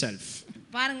in itself.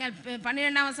 பாருங்கள்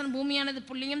 12ஆம் வசனம், பூமியானது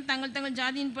புல்லையும் தங்கள்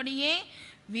ஜாதியின்படியே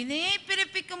விதையை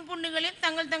பிறப்பிக்கும் புண்டுகளையும்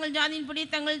தங்கள் ஜாதியின்படி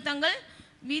தங்கள்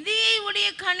விதையை உடைய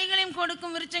கனிகளையும்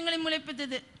கொடுக்கும் விருட்சங்களையும்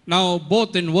முளைப்பித்தது. Now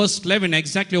both in verse 11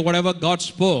 exactly whatever God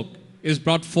spoke is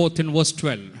brought forth in verse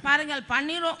 12. பாருங்கள்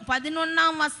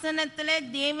 11ஆம் வசனத்திலே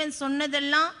தேவன்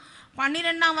சொன்னதெல்லாம்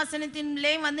 12ஆம்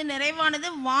வசனத்திலே வந்து நிறைவானது,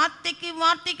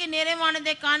 வார்த்தைக்கு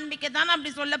நிறைவானதை காண்பிக்க தான்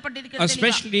அப்படி சொல்லப்பட்டிருக்கிறது.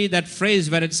 Especially that phrase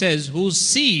where it says whose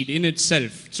seed in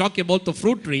itself. It's talking about the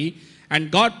fruit tree, and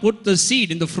God put the seed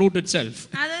in the fruit itself.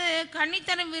 அது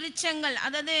கனித்தரும் விருட்சங்கள்,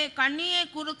 அதாவது கனியை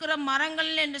கொடுக்கிற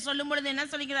மரங்கள் என்று சொல்லும் பொழுது என்ன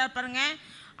சொல்கிறார் பாருங்க,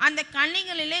 அந்த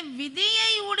கனிகளிலே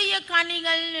விதையை உடைய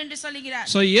கனிகள் என்று சொல்கிறார்.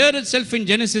 So here itself in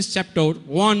Genesis chapter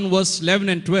 1 verse 11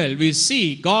 and 12 we see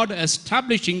God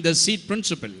establishing the seed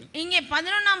principle. இங்கே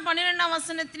 11ஆம் 12ஆம்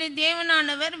வசனத்திலே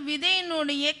தேவனானவர்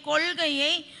விதையினுடைய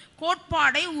கொள்கையை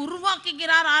கோட்பாடை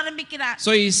உருவாக்குகிறார், ஆரம்பிக்கிறார்.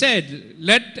 So he said,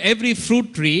 let every fruit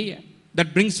tree that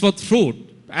brings forth fruit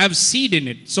have seed in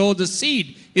it. So the seed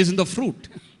is in the fruit.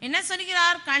 என்ன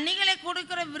சொல்கிறார்? கனிகளை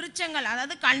கொடுக்கிற விருட்சங்கள்,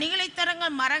 அதாவது கனிகளை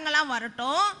தரங்கள் மரங்களா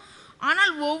வரட்டும்,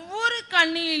 ஆனால் ஒவ்வொரு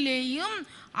கனியிலேயும்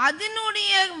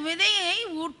அதனுடைய விதையை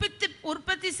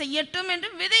உற்பத்தி செய்யட்டும் என்று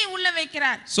விதை உள்ள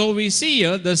வைக்கிறார். So we see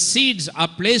here the seeds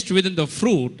are placed within the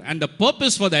fruit, and the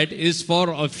purpose for that is for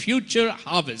a future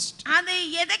harvest. அது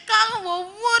எதற்காக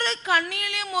ஒவ்வொரு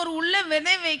கனியிலும் ஒரு உள்ள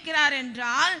விதை வைக்கிறார்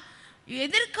என்றால்,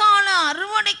 எதிர்கால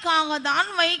அறுவடைக்காக தான்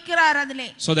வைக்கிறார் அதிலே.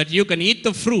 So that you can eat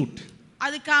the fruit.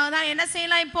 அதுக்காக தான் என்ன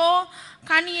செய்யலாம், இப்போ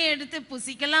கனியை எடுத்து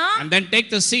புசிக்கலாம், and then take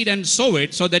the seed and sow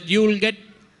it so that you will get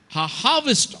a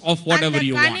harvest of whatever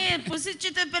you want. கனியை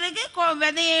புசிச்சிட்ட பிறகு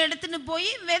விதையை எடுத்துட்டு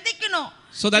போய் விதைக்கணும்.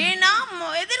 So that ஏனா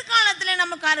எதிர்காலத்துல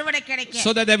நமக்கு அறுவடை கிடைக்கும்.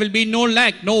 So that there will be no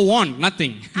lack, no want,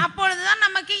 nothing. அப்பொழுது தான்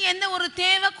நமக்கு எந்த ஒரு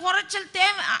தேவை குறைச்சல்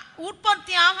தேவை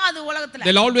உற்பத்தி ஆகாது உலகத்துல.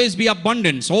 There will always be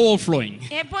abundance, overflowing.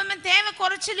 எப்பவுமே தேவை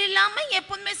குறைச்சல் இல்லாம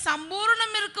எப்பவுமே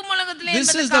சம்பூரணம் இருக்கும் உலகத்துல.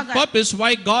 This is the purpose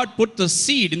why God put the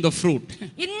seed in the fruit.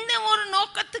 இந்த ஒரு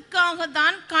நோக்கத்துக்காக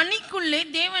தான் கனிக்குள்ளே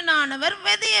தேவனானவர்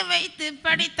விதையை வைத்து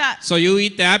படைத்தார். So you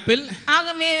eat the apple.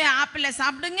 ஆகவே ஆப்பிளை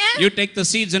சாப்பிடுங்க. You take the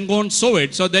seeds and go and sow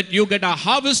it so that you get a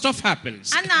harvest of apples.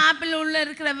 அந்த ஆப்பிள் உள்ள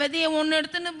இருக்கிற விதையை ஒன்னு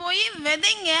எடுத்துட்டு போய்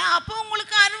விதைங்க, அப்போ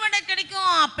உங்களுக்கு அறுவடை கிடைக்கும்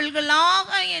ஆப்பிள்களாக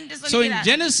என்று சொல்கிறார். So in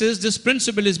Genesis this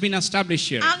principle has been established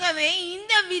here. ஆகவே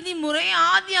இந்த விதிமுறை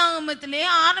ஆதியாகமத்திலே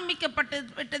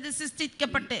ஆரம்பிக்கப்பட்டது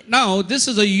சிருஷ்டிக்கப்பட்டு. Now this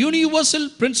is a universal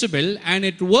principle and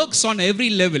it works on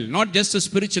every level, not just a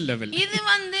spiritual level. இது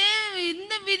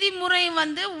இந்த விதிமுறை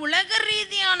உலக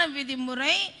ரீதியான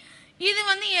விதிமுறை. இது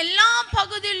எல்லா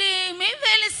பகுதியிலுமே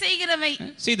வேலை செய்கிறவை.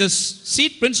 See, the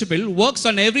seed principle works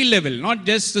on every level, not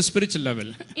just the spiritual level.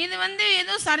 இது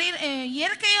ஏதோ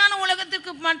இயற்கையான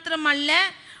உலகத்துக்கு மாத்திரமல்ல,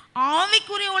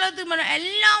 ஆவிக்குரிய உலகத்துக்கு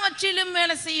எல்லாவற்றிலும்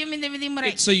வேலை செய்யும் இந்த விதிமுறை.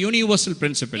 It's a universal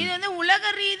principle. இது உலக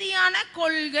ரீதியான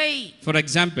கொள்கை. For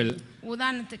example,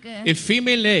 உதாரணத்துக்கு, if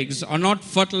female eggs are not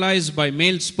fertilized by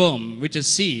male sperm, which is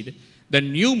seed, then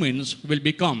humans will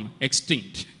become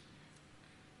extinct.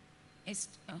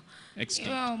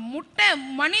 முட்டை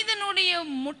மனிதனுடைய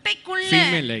முட்டைக்குள்ள,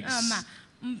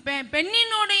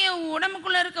 பெண்ணினுடைய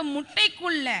உடம்புக்குள்ள இருக்க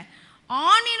முட்டைக்குள்ள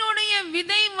ஆணினுடைய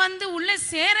விதை உள்ள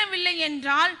சேரவில்லை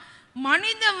என்றால்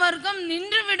மனித வர்க்கம்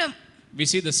நின்றுவிடும். We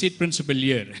see the seed principle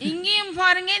here. இங்கேயும்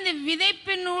பாருங்க, இந்த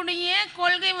விதைப்பினுடைய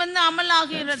கொள்கை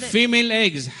அமலாகிறது. Female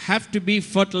eggs have to be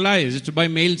fertilized by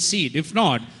male seed. If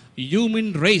not, human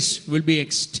race will be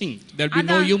extinct. There will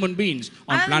be no human beings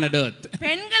on planet earth.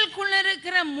 பெண்களுக்குள்ள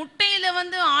இருக்கிற முட்டையில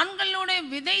ஆண்களுடைய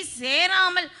விதை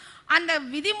சேராமல் அந்த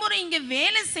விதிமுறை இங்க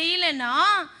வேலை செய்யலனா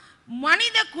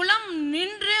மனித குலம்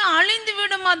நின்று அழிந்து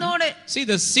விடும் அதோடு. See,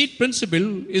 the seed principle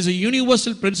is a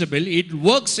universal principle. It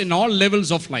works in all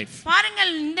levels of life.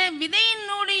 பாருங்கள், இந்த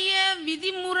விதையினுடைய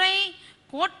விதிமுறை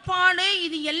கோட்பாடு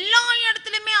இது எல்லா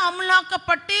இடத்திலுமே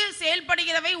அமலாக்கப்பட்டு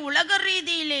செயல்படுகிறவை உலக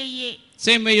ரீதியிலேயே.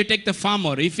 Same way you take the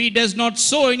farmer. If he does not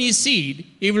sow any seed,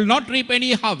 he will not reap any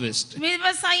harvest.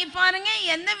 விவசாயி பாருங்க,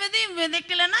 எந்த விதையும்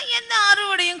விதைக்கலனா எந்த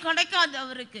அறுவடையும் கிடைக்காது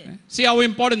அவருக்கு. See how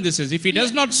important this is. If he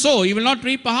does not sow, he will not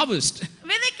reap a harvest.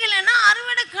 விதைக்கலனா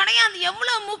அறுவடை கிடையாது.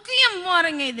 எவ்வளவு முக்கியம்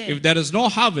பாருங்க இது. If there is no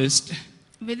harvest,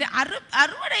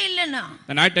 அறுவடை இல்லனா,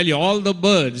 then I tell you, all the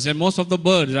birds and most of the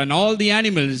birds and all the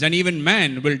animals and even man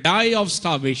will die of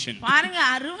starvation. பாருங்க,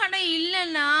 அறுவடை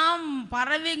இல்லனா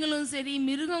பறவைகளும் சரி,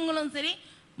 மிருகங்களும் சரி,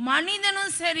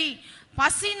 மனிதனும் சரி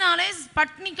பசினாலே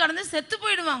பட்டினி கடந்து செத்து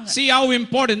போய்டுவாங்க. See how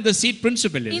important the seed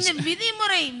principle is. இந்த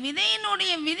விதிமுறை,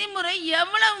 விதையினுடைய விதிமுறை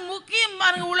எவ்வளவு முக்கியம்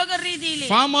பாருங்க உலக ரீதியிலே.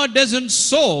 Farmer doesn't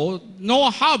sow, no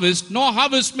harvest. No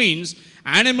harvest means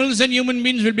animals and human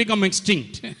beings will become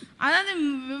extinct. அதாவது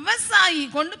விவசாயி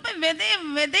கொண்டு போய்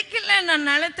விதைக்கல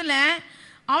நிலத்துல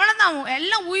அவ்வளவுதான்,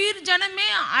 எல்லா உயிர் ஜனமே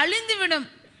அழிந்து விடும்.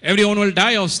 Everyone will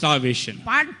die of starvation.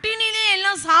 பட்டினிலே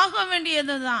எல்லாம் சாக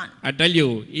வேண்டியதுதான். I tell you,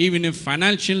 even if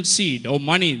financial seed or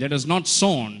money that is not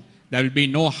sown, there will be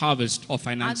no harvest of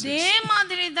finances. அதே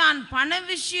மாதிரி தான் பண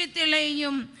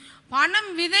விஷயத்திலேயும்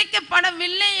பணம்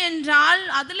விதைக்கப்படவில்லை என்றால்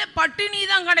அதுல பட்டினி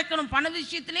தான் கிடைக்கணும். பண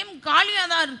விஷயத்திலேயும் காலியா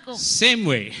தான் இருக்கும். Same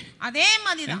way. அதே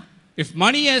மாதிரி தான். If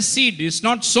money as seed is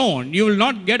not sown, you will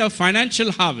not get a financial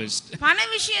harvest. பண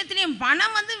விஷயத்திலேயும்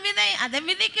பணம் விதை, அதை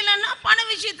விதைக்கலன்னா பண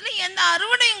விஷயத்துல எந்த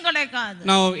அறுவடையும் கிடைக்காது.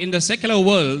 Now in the secular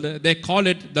world they call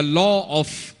it the law of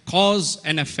cause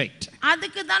and effect.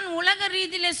 அதுக்கு தான் உலக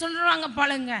ரீதியிலே சொல்றாங்க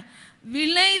பாருங்க,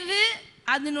 விளைவு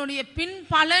அதனுடைய பின்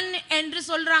பலன் என்று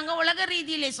சொல்றாங்க உலக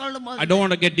ரீதியிலே சொல்லும்போது. I don't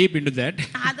want to get deep into that.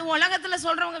 அது உலகத்துல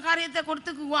சொல்றவங்க காரியத்தை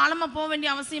கொடுத்து ஆழமா போக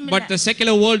வேண்டிய அவசியம் இல்லை. But the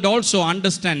secular world also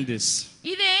understand this.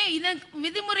 இத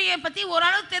விதிமுறையை பத்தி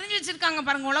ஓரளவு தெரிஞ்சு வச்சிருக்காங்க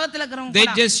பாருங்க உலகத்துல இருக்கிறவங்க. They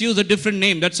just use a different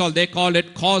name, that's all. They call it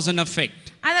cause and effect.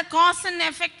 அத காஸ் அண்ட்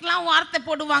எஃபெக்ட்லாம் வார்த்தை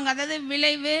போடுவாங்க. அதாவது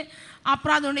விளைவு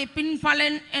அப்புறம் அதோட பின்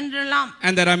பலன் என்றெல்லாம்.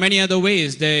 And there are many other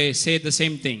ways they say the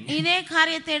same thing. இதே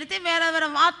காரியத்தை எடுத்து வேற வேற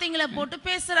வார்த்தைகளை போட்டு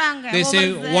பேசுறாங்க. They say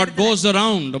what goes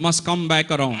around must come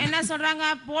back around. என்ன சொல்றாங்க,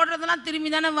 போடுறதெல்லாம்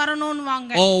திரும்பி தானே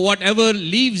வரணும்னுவாங்க. Or whatever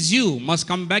leaves you must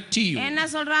come back to you. என்ன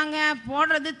சொல்றாங்க,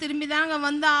 போடுறது திரும்பி தாங்க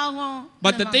வந்து ஆகும்.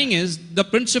 But the thing is, the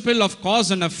principle of cause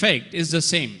and effect is the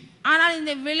same. ஆனால்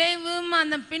இந்த விளைவும்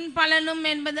அந்த பின் பலனும்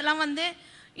என்பதெல்லாம்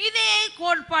இதே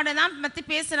கோட்பாடு தான் பத்தி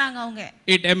பேசுறாங்க அவங்க.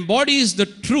 It embodies the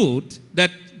truth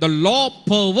that the law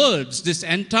perverts this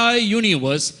entire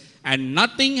universe and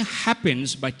nothing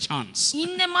happens by chance.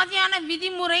 இந்த மாதிரியான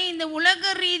விதிமுறை இந்த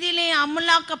உலக ரீதியிலே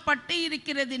அமலாக்கப்பட்டு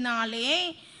இருக்கிறதுனாலே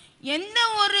எந்த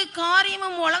ஒரு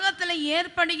காரியமும் உலகத்துல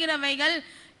ஏற்படுகிறவைகள்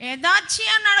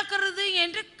எதாச்சியா நடக்கிறது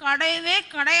என்று கிடையவே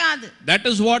கிடையாது. That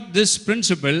is what this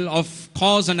principle of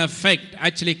cause and effect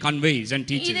actually conveys and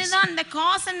teaches. இதுதான் இந்த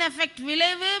cause and effect,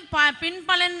 விளைவு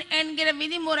பின்பலன் என்கிற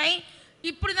விதிமுறை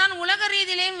இப்படிதான் உலக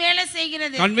ரீதியிலேயும் வேலை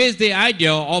செய்கிறது. Conveys the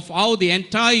idea of how the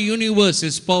entire universe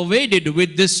is pervaded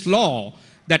with this law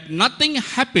that nothing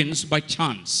happens by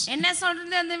chance. என்ன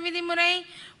சொல்றது அந்த விதிமுறை,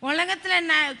 உலகத்துல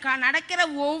நடக்கிற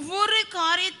ஒவ்வொரு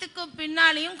காரியத்துக்கு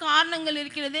பின்னாலேயும் காரணங்கள்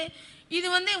இருக்கிறது. இது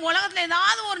வந்து உலகத்துல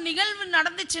ஏதாவது ஒரு நிகழ்வு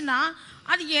நடந்துச்சுன்னா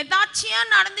அது எதாச்சியா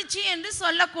நடந்துச்சு என்று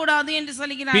சொல்லக்கூடாது என்று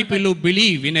சொல்கிறார்கள். People who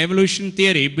believe in evolution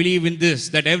theory believe in this,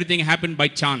 that everything happened by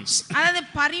chance. அதாவது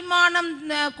பரிமாணம்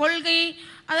கொள்கை,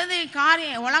 அதாவது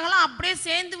காரியம் உலகெல்லாம் அப்படியே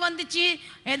சேர்ந்து வந்துச்சு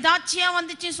எதாச்சியா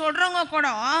வந்துச்சு சொல்றவங்க கூட,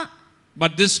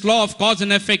 but this law of cause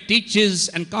and effect teaches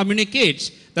and communicates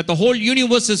that the whole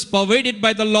universe is pervaded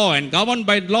by the law and governed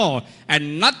by law and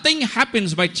nothing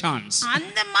happens by chance.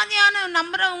 அந்த மாதிரியான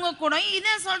நம்புறவங்க கூட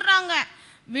இதை சொல்றாங்க,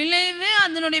 விளைவு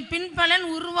அதனுடைய பின்பலன்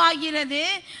உருவாகிறது.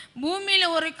 பூமியில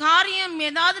ஒரு காரியம்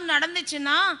ஏதாவது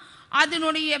நடந்துச்சுன்னா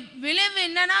அதனுடைய விளைவு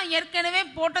என்னன்னா ஏற்கனவே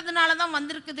போட்டதுனால தான்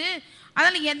வந்திருக்குது,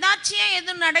 அதனால எதாச்சியா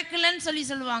எதுவும் நடக்கலன்னு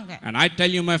சொல்லுவாங்க. And I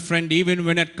tell you my friend, even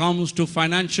when it comes to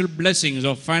financial blessings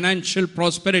or financial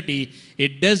prosperity,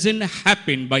 it doesn't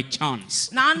happen by chance.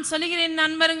 நான் சொல்கிறேன்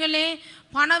நண்பர்களே,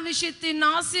 பண விஷயத்தின்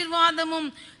ஆசீர்வாதமும்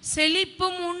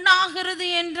செழிப்பும் உண்டாகிறது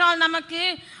என்றால் நமக்கு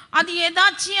அது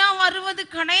எதாச்சியா வருவது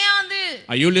கிடையாது.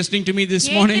 Are you listening to me this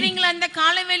morning? கேக்குறீங்களா இந்த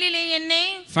காலைவேளையிலே என்னை?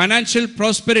 Financial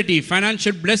prosperity,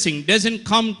 financial blessing doesn't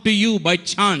come to you by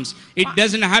chance. It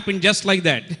doesn't happen just like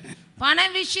that. பண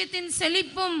விஷயத்தின்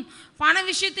செழிப்பும் பண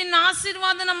விஷயத்தின்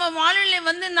ஆசீர்வாதம் நம்ம வாழ்விலே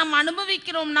வந்து நம்ம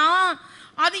அனுபவிக்கிறோம்னா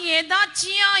அது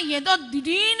எதாச்சியா ஏதோ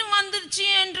திடீர்னு வந்துருச்சு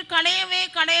என்று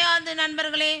கிடையாது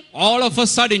நண்பர்களே. All of a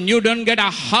sudden you don't get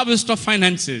a harvest of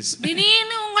finances.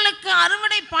 திடீர்னு உங்களுக்கு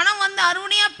அறுவடை பணம் வந்து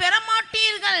அறுவடையா பெற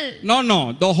மாட்டீர்கள். No,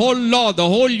 the whole law, the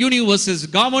whole universe is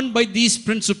governed by these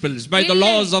principles, by the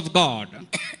laws of God.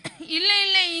 இல்ல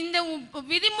இந்த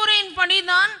விதிமுறையின்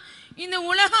படிதான் இந்த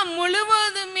உலகம்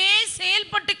முழுவதுமே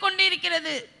செயல்பட்டு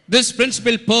கொண்டிருக்கிறது. This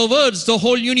principle perverts the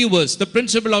whole universe, the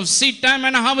principle of seed time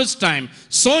and harvest time,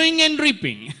 sowing and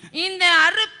reaping. இந்த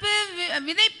அறுப்பு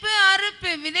விதைப்பு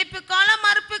அறுப்பு விதைப்பு காலம்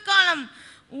அறுப்பு காலம்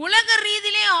உலக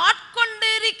ரீதியிலே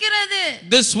ஆட்கொண்டு இருக்கிறது.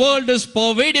 This world is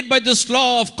pervaded by this law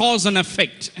of cause and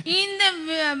effect. இந்த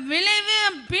விளைவு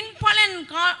பின்பலன்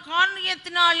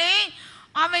காரணத்தினாலே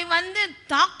அவை வந்து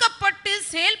தாக்கப்பட்டு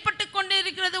செயல்பட்டு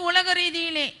கொண்டிருக்கிறது உலக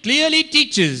ரீதியிலே. Clearly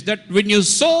teaches that when you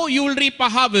sow you will reap a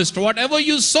harvest, whatever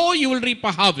you sow you will reap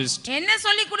a harvest. என்ன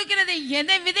சொல்லி கொடுக்கிறது?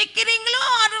 எதை விதைக்கிறீங்களோ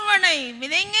அறுவடை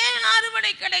விதைங்க,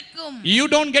 அறுவடை கிடைக்கும். You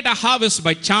don't get a harvest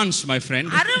by chance, my friend.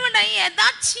 அறுவடை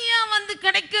எதாச்சியா வந்து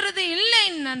கிடைக்கிறது இல்லை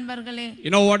நண்பர்களே.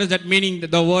 You know what is that meaning?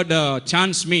 The word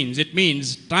chance means, it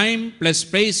means time plus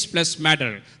space plus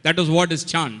matter. That is what is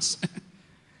chance.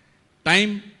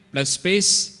 Time plus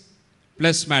space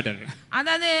plus matter.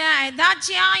 அதாவது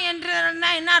எதாச்சியா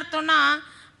என்றன்னா என்ன அர்த்தம்னா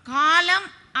காலம்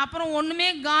அப்புறம்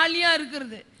ஒண்ணுமே காலியா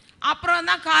இருக்குது, அப்புறம்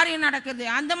தான் காரியம் நடக்குது,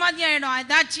 அந்த மாதிரி ஆயிடும்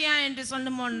எதாச்சியா என்று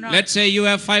சொல்லும்போது. Let's say you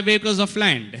have 5 acres of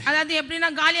land. அதாவது எப்படின்னா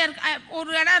காலியா இருக்கு,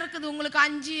 ஒரு இடம் இருக்குது உங்களுக்கு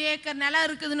 5 ஏக்கர் நிலம்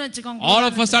இருக்குதுன்னு வெச்சுக்கோங்க. All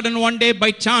of a sudden one day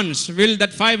by chance will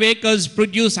that 5 acres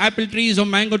produce apple trees or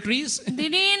mango trees?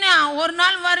 திடீர்னு ஒரு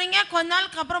நாள் வரீங்க, கொஞ்ச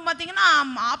நாளுக்கு அப்புறம் பாத்தீங்கன்னா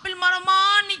ஆப்பிள் மரமா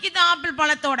நிக்குது ஆப்பிள்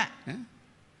பழத்தோட.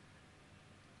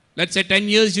 Let's say 10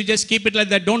 years you just keep it like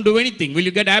that, don't do anything. Will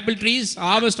you get apple trees,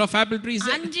 harvest of apple trees?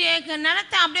 5 acre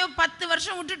நிலத்தை அப்படியே 10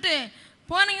 வருஷம் விட்டுட்டு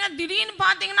போனீங்கன்னா திடீர்னு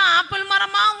பாத்தீங்கன்னா ஆப்பிள்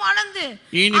மரமா வளர்ந்து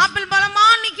ஆப்பிள் பழமா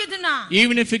நிக்குதுன்னா.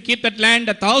 Even if you keep that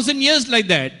land 1000 years like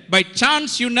that, by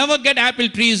chance you never get apple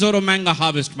trees or a mango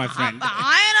harvest, my friend.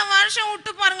 1000 வருஷம்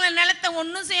விட்டு பாருங்களேன், நிலத்தை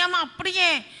ஒண்ணும் செய்யாம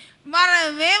அப்படியே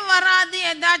வரவே வராது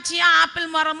எதாச்சியா ஆப்பிள்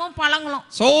மரமும் பழங்களும்.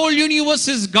 So whole universe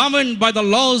is governed by the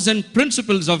laws and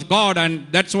principles of God, and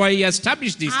that's why he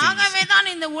established these things. ஆகவே தான்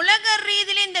இந்த உலக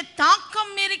ரீதியிலே இந்த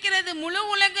தாக்கம் இருக்கிறது முழு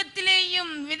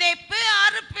உலகத்திலேயும் விதைப்பு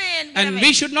அறுப்பு. And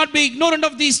we should not be ignorant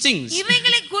of these things.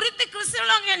 இவைகளை குறித்து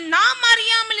கிறிஸ்தவர்களாகிய நாம்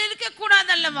அறியாமல் இருக்க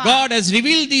கூடாது அல்லவா? God has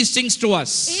revealed these things to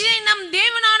us. இதை நம்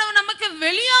தேவனானவர் நமக்கு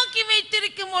வெளியாக்கி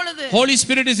வைத்திருக்கும் பொழுது Holy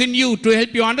Spirit is in you to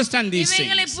help you understand these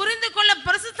இவைகளை things. புரிந்து கொள்ள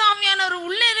பரிசுத்த ஆவியானவர்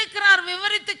உள்ளே இருக்கிறார்,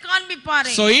 விவரித்து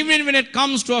காண்பிப்பாரே. So even when it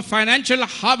comes to a financial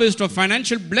harvest or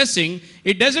financial blessing,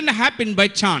 it doesn't happen by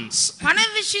chance. பண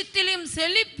விஷயத்திலும்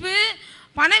செழிப்பு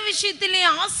பண விஷயத்திலே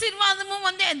ஆசீர்வாதமும்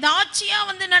வந்து எதாச்சியா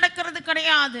வந்து நடக்கிறது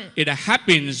கிடையாது. It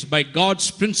happens by God's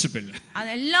principle.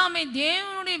 அது எல்லாமே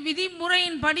தேவனுடைய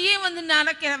விதிமுறையின் படியே வந்து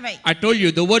நடக்கிறவை. I told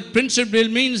you the word principle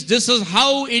means this is how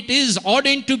it is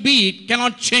ordained to be, it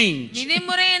cannot change.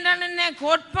 விதிமுறை என்றால் என்ன,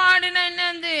 கோட்பாடுனா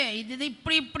என்னது, இது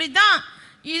இப்படி தான்,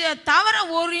 இது தவிர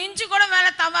ஒரு இன்ச் கூட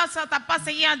வேலை தப்பா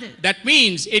செய்யாது. That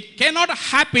means it cannot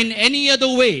happen any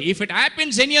other way. If it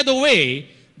happens any other way,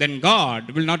 then God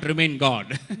will not remain God.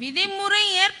 விதிமுறை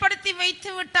ஏற்படுத்தி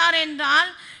வைத்து விட்டார் என்றால்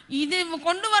இது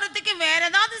கொண்டு வரதுக்கு வேற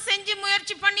ஏதாவது செஞ்சு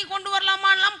முயற்சி பண்ணி கொண்டு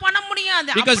வரலாமாலாம் பண்ண முடியாது.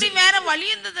 அப்படி வேற வழி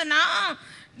இருந்ததுன்னா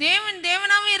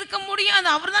தேவனாவே இருக்க முடியாது,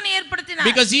 அவர்தான் ஏற்படுத்தினார்.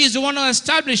 Because he is the one who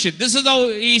established it. This is how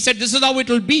he said, this is how it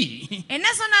will be. என்ன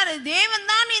சொன்னாரு? தேவன்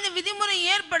தான் இந்த விதிமுறை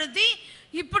ஏற்படுத்தி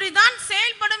இப்படிதான்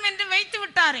செயல்படும் என்று வைத்து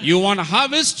விட்டாரே. You want a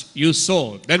harvest, you sow,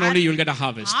 then only you will get a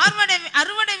harvest.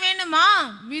 அறுவடை வேணுமா,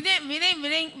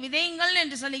 விதையுங்கள்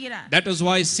என்று சொல்கிறார். That is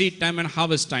why seed time and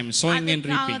harvest time, sowing and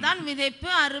reaping. அதுதான் விதைப்பு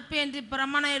அறுப்பு என்று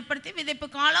பிரமாணம் ஏற்படுத்தி விதைப்பு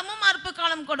காலமும் அறுப்பு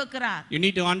காலம் கொடுக்கிறார். You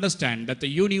need to understand that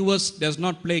the universe does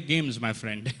not play games, my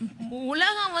friend.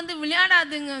 உலகம்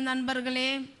விளையாடாதுங்க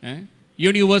நண்பர்களே.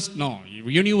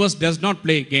 Universe does not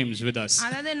play games with us.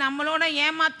 அதாவது நம்மளோட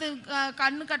ஏமாத்து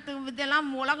கண்ணு கட்டு விதெல்லாம்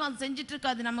உலகம் செஞ்சிட்டு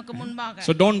இருக்காது நமக்கு முன்பாக.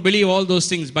 So don't believe all those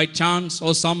things by chance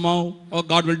or somehow or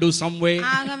God will do some way.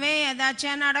 ஆகவே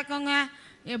ஏதாச்சும் நடக்குங்க,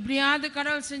 எப்படியாவது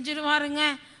கடவுள் செஞ்சிருவாருங்க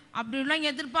அப்படிலாம்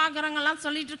எதிர்பார்க்கறவங்க எல்லாம்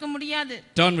சொல்லிட்டு இருக்க முடியாது.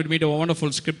 Turn with me to a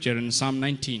wonderful scripture in Psalm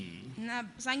 19.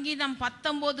 சங்கீதம்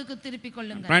 19க்கு திருப்பிக்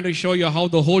கொள்ளுங்க. I'm trying to show you how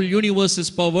the whole universe is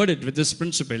perverted with this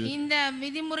principle. இந்த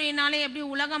விதிமுறையினாலே எப்படி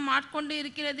உலகம் ஆட்கொண்டு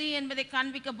இருக்கிறது என்பதை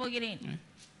காண்பிக்க போகிறேன்.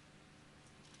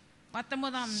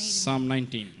 19ஆம் Psalm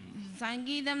 19.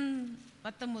 சங்கீதம்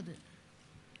 19.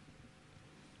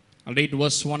 I'll read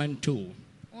verse 1 and 2.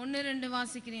 1-2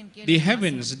 வாசிக்கிறேன். The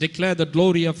heavens declare the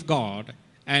glory of God,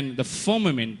 and the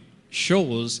firmament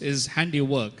shows his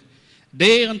handiwork.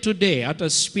 Day unto day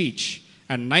utters speech,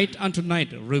 and night unto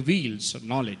night reveals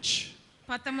knowledge.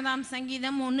 19ஆம்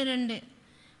சங்கீதம் 1-2.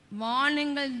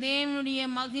 வானங்கள் தேவனுடைய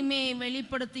மகிமையை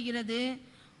வெளிப்படுத்துகிறது,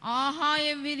 ஆகாய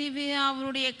விரிவு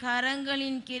அவருடைய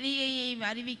கரங்களின் கிரியையை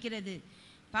அறிவிக்கிறது.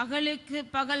 பகலுக்கு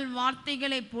பகல்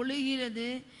வார்த்தைகளை பொழிகிறது,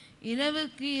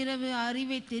 இரவுக்கு இரவு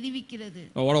அறிவை தெரிவிக்கிறது.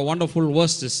 Oh, what a wonderful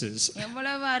verse this is.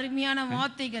 எவ்வளவு அருமையான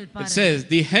வார்த்தைகள் பாருங்க. It says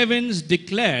the heavens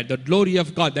declare the glory of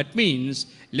God. That means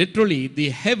literally the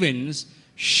heavens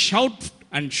shout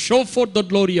and show forth the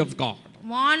glory of God.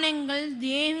 வானங்கள்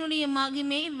தேவனுடைய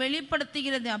மகிமையை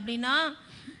வெளிப்படுத்துகிறது அப்படினா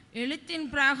எழுத்தின்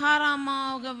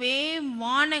பிரகாரமாகவே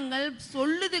வானங்கள்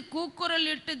சொல்லுது,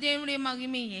 கூக்குரலிட்டு தேவனுடைய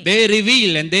மகிமையை. They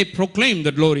reveal and they proclaim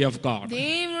the glory of God.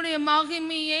 தேவனுடைய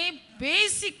மகிமையை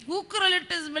பேசி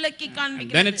கூக்குரலிட்டு விளக்கி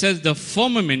காண்பிக்கிறது. Then it says the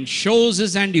firmament shows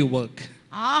his handiwork.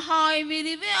 ஆகாய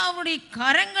விரிவு அவருடைய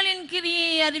கரங்களின்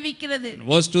கிரியையை அறிவிக்கிறது.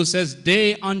 Verse 2 says day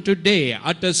unto day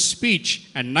utters speech,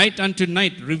 and night unto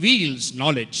night reveals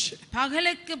knowledge.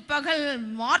 பகலுக்கு பகல்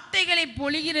வார்த்தைகளை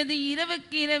பொழிகிறது,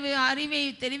 இரவுக்கு இரவு அறிவை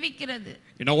தெரிவிக்கிறது.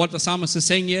 You know what the psalmist is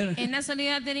saying here? என்ன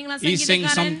சொல்றார் தெரியுங்களா? He's saying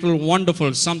something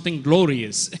wonderful, something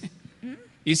glorious.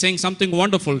 He's saying something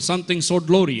wonderful, something so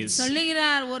glorious.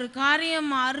 சொல்லுகிறார் ஒரு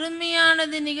காரியம்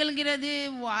அருமையானது நிகழ்கிறது,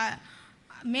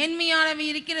 மேன்மையானவை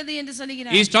இருக்கிறது என்று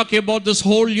சொல்கிறார். He's talking about this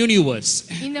whole universe.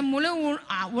 இந்த முழு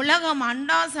உலகம்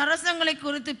அண்டா சரசங்களை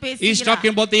குறித்து பேசுகிறார். He's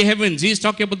talking about the heavens. He's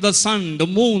talking about the sun, the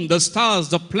moon, the stars,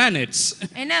 the planets.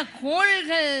 என்ன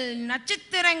கோள்கள்,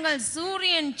 நட்சத்திரங்கள்,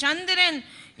 சூரியன், சந்திரன்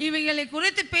இவைகளை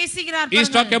குறித்து பேசுகிறார்.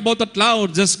 He's talking about the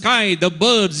clouds, the sky, the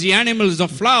birds, the animals, the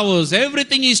flowers,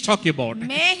 everything he's talking about.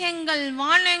 மேகங்கள்,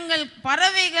 வானங்கள்,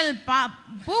 பறவைகள்,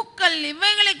 பூக்கள்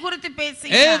இவைகளை குறித்து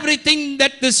பேசுகிறார். Everything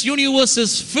that this universe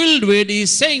is filled with,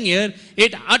 he's saying here,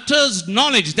 it utters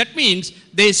knowledge. That means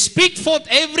they speak forth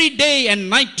every day and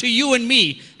night to you and me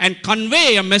and convey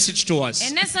a message to us.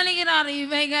 என்ன சொல்கிறார்?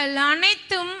 இவைகள்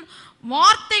அனைத்தும்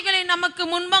வார்த்தைகளை நமக்கு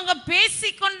முன்பாக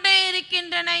பேசிக்கொண்டே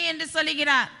இருக்கின்றன என்று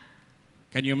சொல்கிறார்.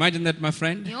 Can you imagine that, my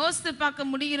friend? யோசித்து பார்க்க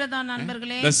முடிகிறதா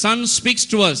நண்பர்களே? The sun speaks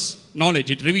to us knowledge,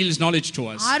 it reveals knowledge to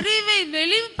us. அறிவை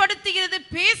வெளிப்படுத்துகிறது,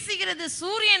 பேசுகிறது.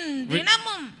 சூரியன்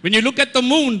தினமும் when you look at the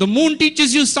moon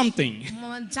teaches you something.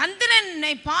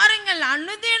 சந்திரனை பாருங்கள்,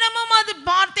 அனுதினமும் அது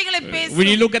வார்த்தைகளை பேசும்.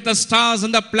 When you look at the stars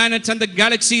and the planets and the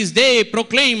galaxies, they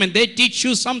proclaim and they teach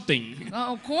you something.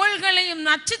 கோள்களையும்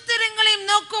நட்சத்திரங்களையும்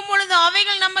நோக்கும் பொழுது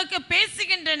அவைகள் நமக்கு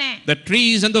பேசுகின்றன. The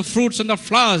trees and the fruits and the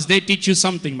flowers, they teach you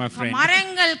something, my friend.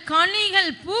 மரங்கள், கனிகள்,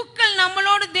 பூக்கள்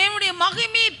நம்மளோடு தேவனுடைய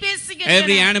மகிமையை பேசுகின்றன.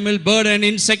 Every animal, bird and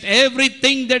insect,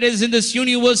 everything that is in this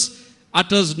universe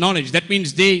utters knowledge. That means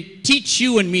they teach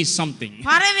you and me something.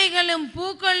 பறவைகளும்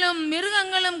பூக்களும்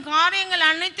மிருகங்களும் காரியங்கள்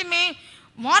அனைத்துமே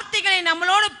வார்த்தைகளை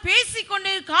நம்மளோடு பேசிக்கொண்டு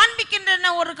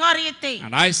காண்பிக்கின்றன ஒரு காரியத்தை.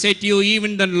 And I say to you,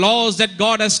 even the laws that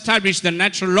God established, the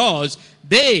natural laws,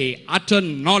 they utter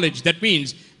knowledge. That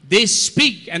means they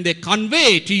speak and they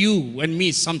convey to you and me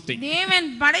something. தேவன்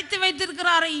படைத்து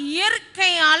வைத்திருக்கிறார்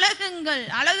இயற்கை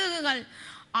அழகுகள்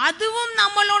அதுவும்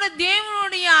நம்மளோட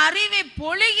தேவனுடைய அறிவை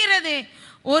பொழிகிறது,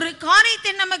 ஒரு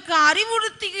காரியத்தை நமக்கு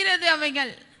அறிவுறுத்துகிறது.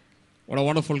 அவைகள் what a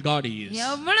wonderful God he is.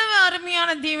 எவ்வளவு அருமையான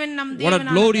தேவன் நம் தேவன். What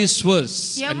a glorious verse.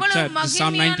 எவ்வளவு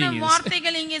மகிமையான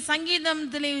வார்த்தைகள் இங்கே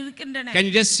சங்கீதத்தில் இருக்கின்றன. Can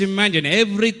you just imagine,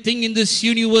 everything in this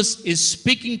universe is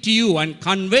speaking to you and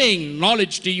conveying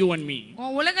knowledge to you and me.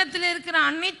 உலகத்தில் இருக்கிற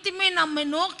அனைத்துமே நம்மை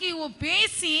நோக்கி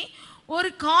பேசி ஒரு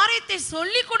காரியத்தை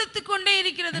சொல்லி கொடுத்து கொண்டே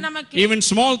இருக்கிறது நமக்கு. Even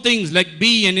small things like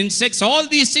bee and insects, all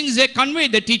these things they convey,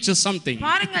 they teach us something.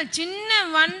 பாருங்கள், சின்ன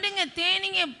வண்டுங்க,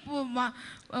 தேனீங்க,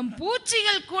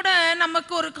 பூச்சிகள் கூட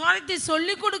நமக்கு ஒரு காரியத்தை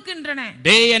சொல்லி கொடுக்கின்றன.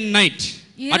 Day and night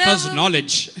utters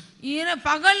knowledge.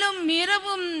 பகலும்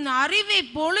இரவும் அறிவை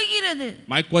பொழிகிறது.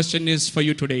 My question is for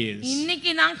you today is,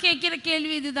 இன்னைக்கு நான் கேட்கிற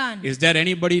கேள்வி இதுதான். is there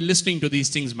anybody listening to these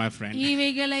things, my friend?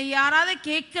 இவைகளை யாராவது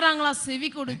கேக்குறாங்களா செவி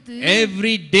கொடுத்து?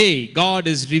 Every day God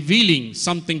is revealing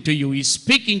something to you. He is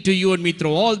speaking to you and me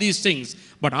through all these things.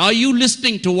 But are you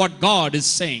listening to what God is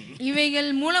saying? இவைகள்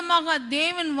மூலமாக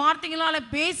தேவன் வார்த்தைகளால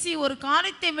பேசி ஒரு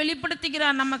காரியத்தை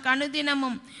வெளிப்படுத்துகிறார் நமக்கு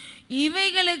அனுதினமும்.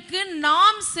 இவைகளுக்கு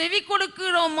நாம் செவி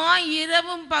கொடுக்கிறோமா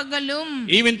இரவும் பகலும்?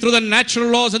 Even through the natural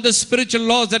laws and the spiritual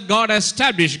laws that God has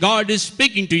established, God is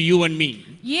speaking to you and me.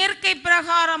 இயற்கை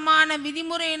பிரகாரமான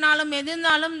விதிமுறையினாலும்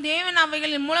எதிர்ந்தாலும் தேவன்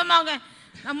அவைகளின் மூலமாக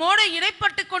நம்மோடு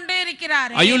இடைப்பட்டு கொண்டே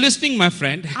இருக்கிறார். Are you listening, my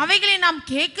friend? அவைகளை நாம்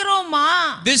கேக்குறோமா?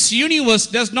 This universe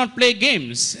does not play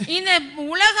games. இந்த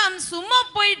உலகம் சும்மா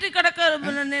போயிட்டு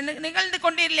நிகழ்ந்து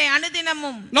கொண்டில்லை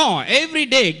அனுதினமும். No, every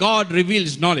day God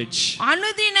reveals knowledge.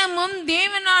 அனுதினமும்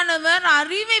தேவனானவர்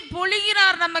அறிவை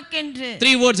பொழிகிறார் நமக்கென்று.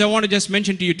 3 words I want to just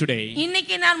mention to you today,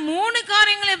 இன்னைக்கு நான் 3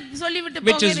 காரியங்களை சொல்லிவிட்டு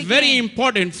போகிறேன், which is very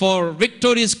important for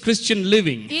victorious Christian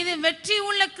living. இது வெற்றி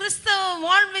உள்ள கிறிஸ்தவ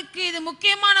வாழ்வுக்கு இது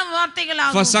முக்கியமான வார்த்தைகள்.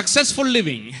 For successful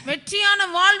living, வெற்றியான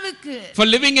வாழ்வுக்கு, for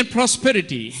living in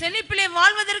prosperity, செழிப்பிலே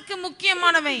வாழ்வதற்கு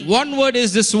முக்கியமானவை. one word is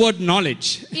this word knowledge.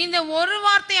 இந்த ஒரு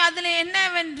வார்த்தை அதுல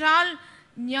என்னவென்றால்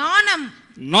ஞானம்.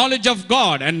 Knowledge of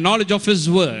God and knowledge of His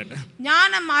word.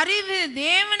 ஞானம், அறிவு,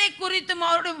 தேவனை குறித்தும்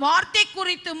அவருடைய வார்த்தை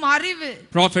குறித்தும் அறிவு.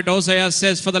 Prophet Hosea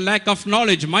says, for the lack of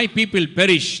knowledge my people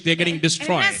perish, they are getting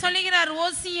destroyed. என்ன சொல்கிறார்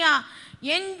ஓசியா?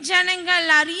 என் ஜனங்கள்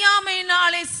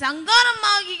அறியாமையினாலே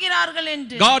சங்காரமாகிறார்கள்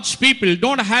என்று. God's people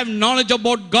don't have knowledge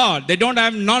about God. They don't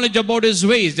have knowledge about His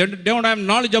ways. They don't have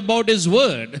knowledge about His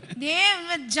word.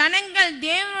 தேவ ஜனங்கள்,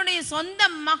 தேவனுடைய சொந்த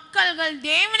மக்கள்கள்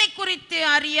தேவனை குறித்து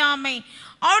அறியாமை,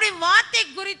 அவருடைய வார்த்தை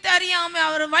குறித்து அறியாமை,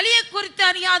 அவர் வழியை குறித்து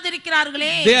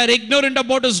அறியாதிருக்கிறார்களே. They are ignorant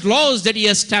about His laws that He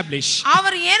established.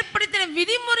 அவர் ஏற்படுத்தின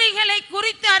விதிமுறைகளை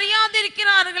குறித்து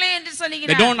அறியாதிருக்கிறார்களே என்று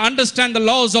சொல்கிறார். They don't understand the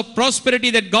laws of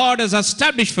prosperity that God has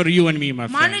established for you and me, my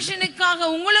friend. மனுஷனுக்காக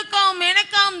உங்களுக்காகவும்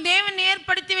எனக்காகவும் தேவன்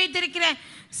ஏற்படுத்தி வைத்திருக்கிற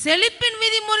செழிப்பின்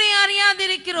விதிமுறை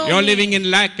அறியாதிருக்கிறோம். You are living in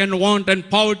lack and want and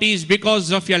poverty is because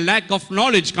of your lack of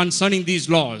knowledge concerning these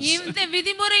laws. இந்த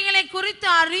விதிமுறைகளை குறித்து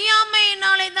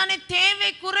அறியாமையினாலே தானே தேவை,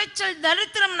 குறைச்சல்,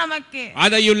 தரித்திரம் நமக்கு.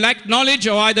 Either you lack knowledge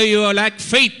or either you lack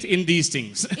faith in these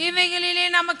things. இவைகளிலே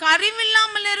நமக்கு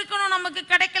அறிவில்லாமல் இருக்கணும், நமக்கு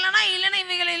கிடைக்கலனா இல்லனா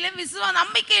இவைகளிலே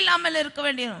நம்பிக்கை இல்லாமல் இருக்க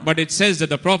வேண்டியது. But it says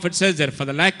that the prophet says that for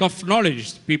the lack of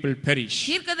knowledge people perish.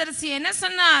 தீர்க்கதரிசி என்ன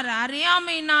சொன்னார்?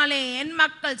 அறியாமையினாலே என்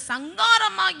மக்கள்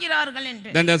சங்காரம்.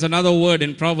 Then there's another word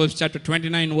in Proverbs chapter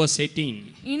 29 verse 18.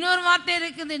 இன்னொரு வார்த்தை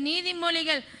இருக்குது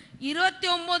நீதிமொழிகள்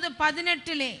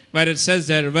 29:18 where it says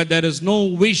that where there is no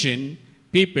vision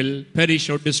people perish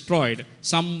or destroyed.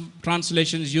 Some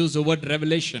translations use the word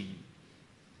revelation.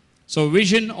 So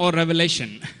vision or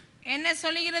revelation. என்ன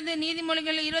சொல்கிறது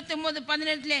நீதிமொழிகள்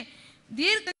 29:18?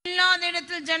 தீர்க்கம் இல்லாத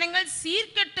இடத்தில் ஜனங்கள்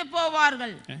சீர்கெட்டு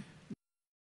போவார்கள்.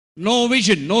 No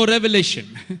vision, no revelation.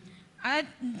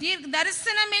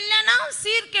 தரிசனம் இல்லனா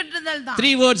சீர்கெட்டுதல் தான்.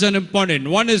 3 words are important.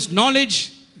 One is knowledge,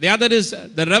 the other is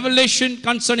the revelation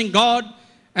concerning God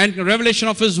and revelation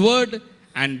of His word,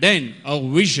 and then a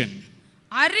vision.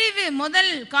 அறிவு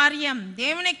முதல் காரியம்.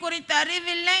 தேவனை குறித்த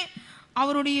அறிவில்லை,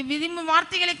 அவருடைய விதிமுறை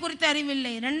வார்த்தைகளை குறித்த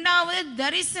அறிவில்லை. இரண்டாவது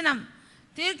தரிசனம்.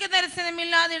 தீர்க்க தரிசனம்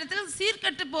இல்லாத இடத்தில்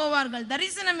சீர்கெட்டு போவார்கள்.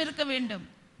 தரிசனம் இருக்க வேண்டும்.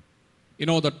 You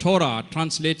know, the Torah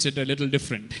translates it a little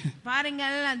different.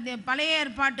 பாருங்கள், அந்த பழைய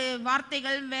ஏற்பாட்டு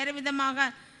வார்த்தைகள் வேறு விதமாக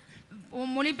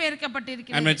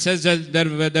மொழிபெயர்க்கப்பட்டிருக்கிறது. And when it says that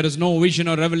there is no vision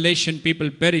or revelation,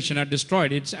 people perish and are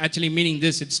destroyed, it's actually meaning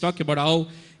this. It's talking about how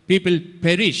people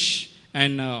perish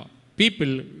and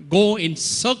people go in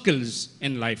circles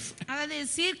in life. அதாவது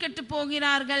சீர்கெட்டு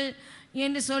போகிறார்கள்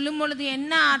என்று சொல்லும் பொழுது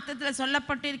என்ன அர்த்தத்தில்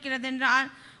சொல்லப்பட்டிருக்கிறது என்றால்,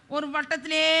 ஒரு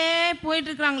வட்டத்திலே போயிட்டு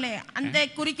இருக்காங்களே அந்த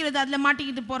குறிக்கிறது, அதுல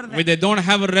மாட்டிக்கிட்டு போறது. When they don't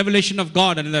have a revelation of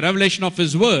God and the revelation of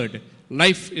His word,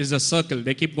 life is a circle.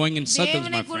 They keep going in circles, my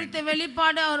friend. தேவனை குறித்த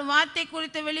வெளிப்பாடு, அவர் வார்த்தை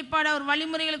குறித்த வெளிப்பாடு, அவர்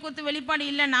வழிமுறைகளை குறித்த வெளிப்பாடு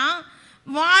இல்லனா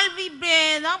வாழ்வு இப்படியே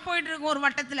தான் போயிட்டு இருக்கும் ஒரு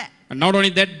வட்டத்துல. And not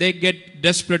only that, they get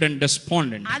desperate and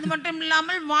despondent. அது மட்டும்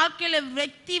இல்லாமல் வாழ்க்கையில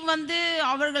வெற்றி வந்து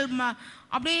அவர்கள்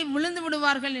அப்படியே விழுந்து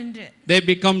விடுவார்கள் என்று. They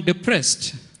become depressed.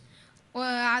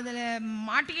 அதுல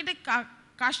மாட்டிக்கிட்டு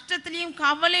கஷ்டத்திலையும்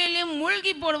கவலையிலும்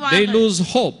மூழ்கி போடுவார்கள். They lose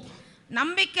hope.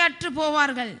 நம்பிக்கையற்று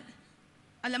போவார்கள்.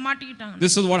 அதுல மாட்டிக்கிட்டாங்க.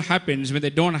 This is what happens when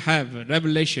they don't have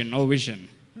revelation or vision.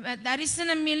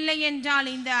 தரிசனம் இல்லை என்றால்,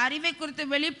 இந்த அறிவை குறித்து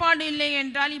வெளிப்பாடு இல்லை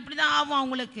என்றால் இப்படிதான் ஆகும்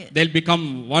அவங்களுக்கு. They'll become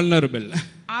vulnerable.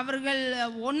 அவர்கள்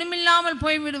ஒண்ணுமில்லாமல்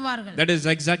போய் விடுவார்கள். That is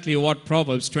exactly what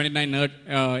Proverbs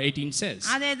 29:18 says.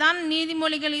 அதேதான்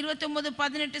நீதிமொழிகள்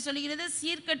 29:18 சொல்கிறது,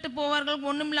 சீர்கெட்டு போவார்கள்,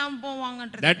 ஒண்ணுமில்லாமல்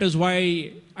போவாங்கன்றது. That is why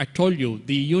I told you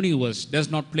the universe does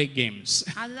not play games.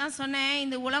 அதுதான் சொன்னேன்,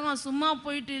 இந்த உலகம் சும்மா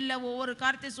போயிட்டு இல்ல, ஒவ்வொரு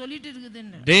காரியத்தை சொல்லிட்டு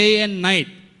இருக்குதுன்னு. Day and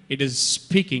night it is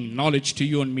speaking knowledge to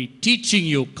you and me, teaching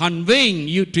you, conveying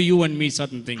you to you and me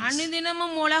certain things.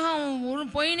 அனுதினமும் உலகம்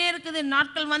போயினே இருக்குது,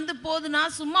 நாட்கள் வந்து போகுதுன்னா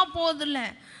சும்மா போகுதில்ல,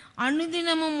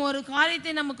 அனுதினமும் ஒரு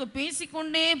காரியத்தை நமக்கு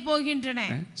பேசிக்கொண்டே போகின்றன.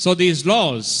 So these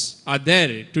laws are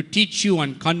there to teach you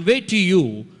and convey to you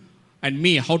and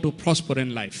me how to prosper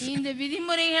in life. இந்த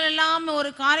விதிமுறைகள் எல்லாம்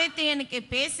ஒரு காரியத்தை எனக்கு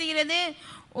பேசுகிறது,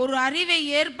 ஒரு அறிவை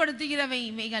ஏற்படுத்துகிறவை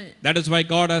இவைகள். That is why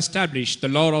God established the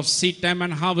law of seed time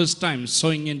and harvest time,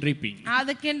 sowing and reaping.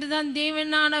 அதுக்கென்று தான்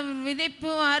தேவனான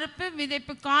விதைப்பு அறுப்பு,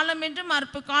 விதைப்பு காலம் என்றும்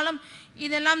அறுப்பு காலம்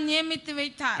இதெல்லாம் நியமித்து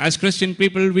வைத்தார். As Christian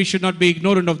people we should not be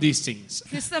ignorant of these things.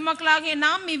 கிறிஸ்தவ மக்களாகிய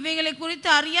நாம் இவைகளை குறித்து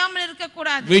அறியாமல் இருக்க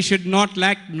கூடாது. We should not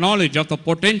lack knowledge of the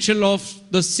potential of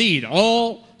the seed or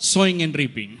sowing and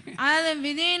reaping. அதாவது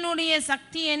விதையினுடைய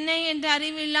சக்தி என்ன என்று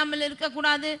அறிவு இல்லாமல் இருக்க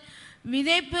கூடாது.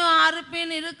 விதைப்பு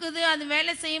அறுப்பின் இருக்குது, அது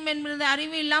வேலை செய்யும் என்பது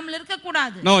அறிவு இல்லாமல் இருக்க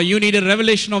கூடாது. No, you need a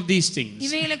revelation of these things.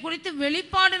 இவைகளை குறித்து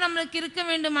வெளிப்பாடு நமக்கு இருக்க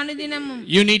வேண்டும் அனுதினமும்.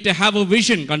 You need to have a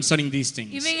vision concerning these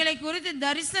things. இவைகளை குறித்து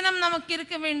தரிசனம் நமக்கு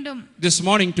இருக்க வேண்டும். This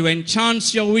morning, to enhance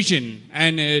your vision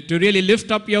and to really lift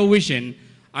up your vision,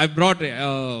 I brought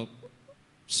a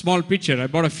small picture.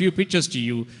 I brought a few pictures to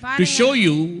you to show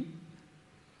you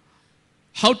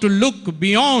how to look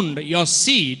beyond your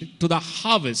seed to the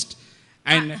harvest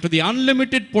and to the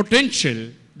unlimited potential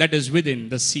that is within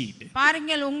the seed.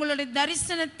 பாருங்கள், உங்களுடைய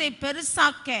தரிசனத்தை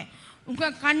பெருசாக்க,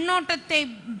 உங்க கண்ணோட்டத்தை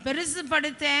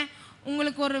பெருசுபடுத்த,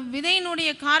 உங்களுக்கு ஒரு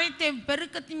விதையினுடைய காரியத்தை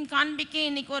பெருக்கத்தையும் காண்பிக்க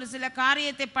இன்னைக்கு ஒரு சில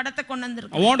காரியத்தை படத்தை கொண்டு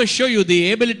வந்திருக்கேன். I want to show you the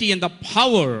ability and the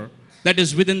power that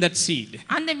is within that seed.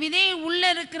 அந்த விதை உள்ள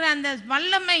இருக்கிற அந்த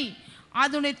வல்லமை,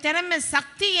 அதனுடைய திறமை,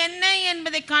 சக்தி என்ன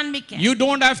என்பதை காண்பிக்க. You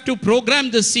don't have to program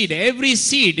the seed. Every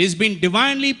seed is being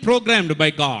divinely programmed by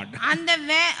God. அந்த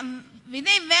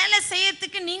விதை வேலை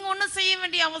செய்யறதுக்கு நீங்க ஒண்ணும் செய்ய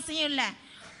வேண்டிய அவசியம் இல்ல.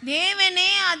 தேவனே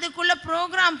அதுக்குள்ள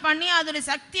ப்ரோகிராம் பண்ணி அதோட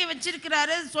சக்தியை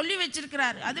வச்சிருக்கிறாரு, சொல்லி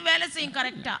வச்சிருக்கிறாரு, அது வேலை செய்யும்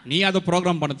கரெக்ட்டா. நீ அத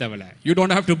ப்ரோகிராம் பண்ண தேவையில்ல. You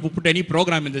don't have to put any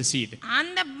program in the seed.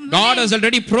 அந்த God has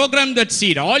already programmed that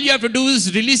seed. All you have to do is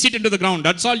release it into the ground.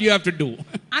 That's all you have to do.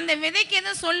 அந்த விதைக்கு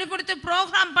எதை சொல்லி கொடுத்து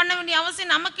program பண்ண வேண்டிய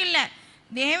அவசியம் நமக்கு இல்ல.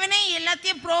 தேவனே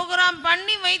எல்லாத்தையும் ப்ரோகிராம்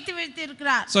பண்ணி வைத்து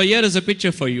இருக்கிறார். So here is a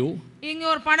picture for you. இங்க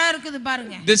ஒரு படம் இருக்குது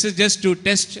பாருங்க. This is just to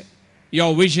test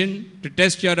your vision, to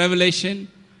test your revelation.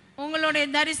 உங்களுடைய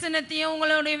தரிசனத்தையும்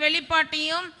உங்களுடைய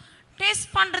வெளிப்பாட்டையும் டெஸ்ட்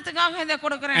பண்றதுக்காக இத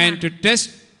கொடுக்கிறேன். And to test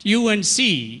you and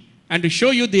see and to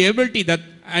show you the ability that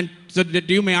and so that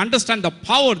you may understand the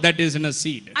power that is in a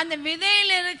seed. அந்த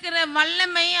விதையில இருக்கிற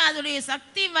வல்லமை, அதோட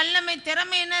சக்தி, வல்லமை,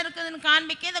 திறமை என்ன இருக்குதுன்னு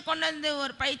காண்பிக்க இத கொண்டு வந்து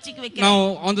ஒரு பயிற்சிக்கு வைக்கிறேன். Now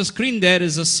on the screen there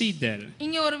is a seed there.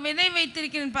 இங்க ஒரு விதை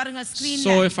வைத்திருக்கிறேன் பாருங்க ஸ்கிரீன்ல.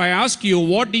 So if I ask you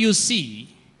what do you see?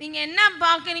 நீங்க என்ன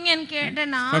பாக்குறீங்கன்னு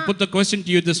கேட்டேனா, I put the question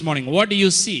to you this morning. What do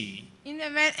you see? இந்த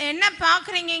என்ன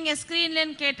பாக்குறீங்க இங்க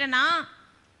ஸ்கிரீன்லன்னு கேட்டேனா,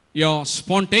 your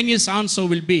spontaneous answer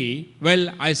will be, well,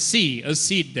 I see a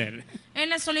seed there.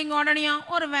 என்ன சொல்லுங்க உடனே,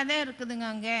 ஒரு விதை இருக்குதுங்க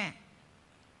அங்க.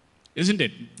 Isn't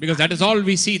it? Because that is all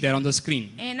we see there on the screen.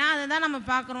 ஏனா அதுதான் நம்ம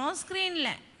பார்க்கறோம் ஸ்கிரீன்ல.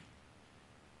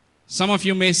 Some of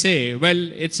you may say, well,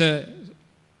 it's a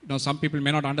some people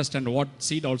may not understand what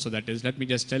seed also that is. Let me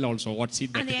just tell also what seed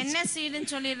that is. அது என்ன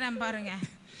சீடுன்னு சொல்லிறேன் பாருங்க.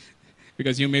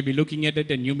 Because you may be looking at it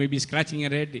and you may be scratching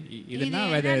your head. Idena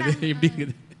whether எப்படி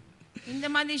இருக்குது? இந்த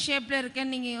மாதிரி ஷேப்ல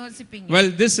இருக்குன்னு நீங்க யோசிப்பீங்க. Well,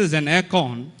 this is an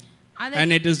acorn and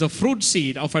it is the fruit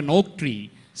seed of an oak tree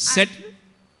set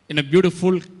in a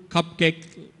beautiful cupcake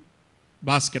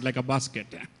basket, like a basket.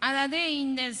 அதாவது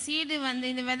இந்த சீடு வந்து,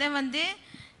 இந்த விதை வந்து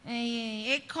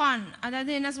ஏகான்,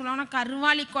 அதாவது என்ன சொல்லுவாங்கன்னா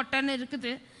கருவாலி கொட்டைன்னு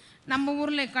இருக்குது. நம்ம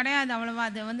ஊர்ல கிடையாது அவ்வளவா.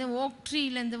 அது வந்து ஓக்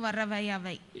ட்ரீல இருந்து வரவை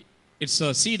அவை. It's a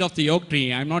seed of the oak tree.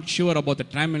 I'm not sure about the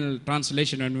Tamil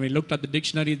translation. When we looked at the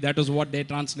dictionary, that is what they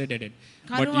translated it.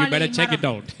 But you better check it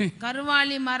out.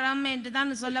 கருவாலி மரம் என்று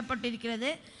தான்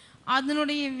சொல்லப்பட்டிருக்கிறது.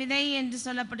 அதனுடைய விதை என்று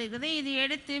சொல்லப்பட்டிருக்கிறது. இது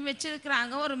எடுத்து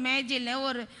வச்சிருக்காங்க ஒரு மேஜையில,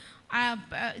 ஒரு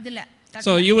இதுல.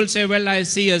 So you will say, well, I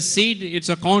see a seed.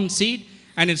 It's a corn seed.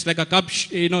 And it's like a cup,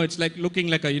 it's like looking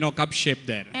like a, cup shape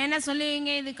there. என்ன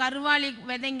சொல்லுவீங்க, இது கருவாலி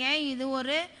விதைங்க, இது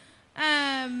ஒரு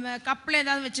கப்பில்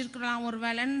ஏதாவது வச்சிருக்கலாம் ஒரு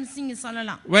வேலைன்னு நீங்க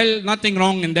சொல்லலாம். Well, nothing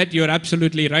wrong in that. You're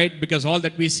absolutely right, because all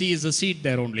that we see is the seed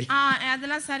there only.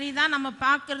 அதெல்லாம் சரிதான். நம்ம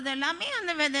பார்க்கிறது எல்லாமே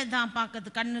அந்த விதை தான்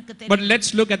பார்க்கிறது கண்ணுக்கு தெரியும். But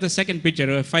let's look at the second picture.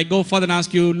 If I go further and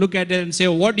ask you, look at it and say,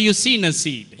 what do you see in a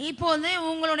seed? இப்போது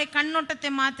உங்களுடைய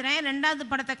கண்ணோட்டத்தை மாத்துறேன். இரண்டாவது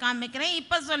படத்தை காமிக்கிறேன்.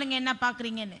 இப்போ சொல்லுங்க என்ன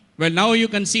பார்க்கறீங்கன்னு. Well, now you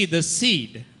can see the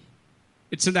seed.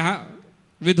 It's in the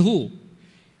with who?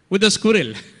 With the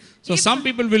squirrel. So some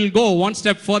people will go one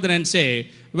step further and say,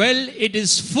 well, it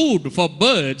is food for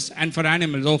birds and for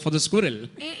animals, or for the squirrel.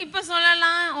 இப்போ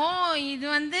சொல்லலாம்,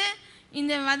 இது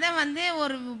இந்த விதை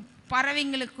ஒரு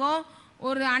பறவைங்களுக்கோ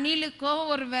ஒரு அணிலுக்கோ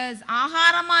ஒரு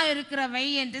ஆகாரமா இருக்கிறவை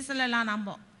என்று சொல்லலாம்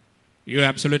நம்ம. You're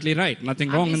absolutely right. Nothing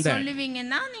wrong in that.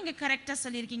 சொல்லுவீங்கன்னா நீங்க கரெக்ட்டா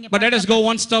சொல்லிருக்கீங்க. But let us go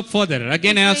one step further.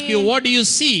 Again I ask you, what do you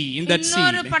see in that seed?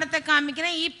 இன்னொரு படத்தை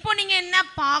காமிக்கிறேன். இப்போ நீங்க என்ன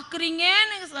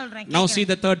பார்க்கறீங்கன்னு சொல்றேன். Now see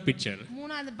the third picture.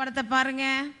 மூணாவது படத்தை பாருங்க.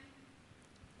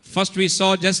 First we saw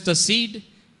just a seed,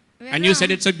 and you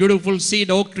said it's a beautiful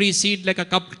seed, oak tree seed, like a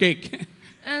cupcake.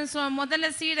 So முதல்ல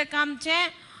சீடை காமிச்சேன்.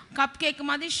 கப் கேக்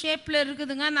மாதிரி ஷேப்ல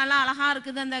இருக்குதுங்க, நல்லா அழகா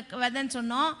இருக்குது அந்த விதைன்னு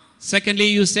சொன்னோம். Secondly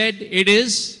you said it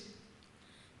is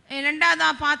இரண்டாவதா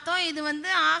பார்த்தோம், இது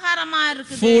ஆகாரமா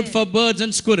இருக்குது. food for birds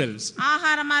and squirrels.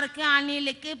 ஆகாரமா இருக்கு,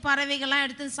 அணிலுக்கு பறவைகள்லாம்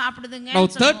எடுத்து சாப்பிடுதுங்க. Now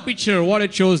third picture, what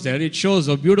it shows there, it shows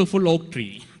a beautiful oak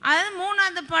tree. அது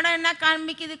மூணாவது படம் என்ன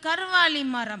காமிக்குது? கருவாலி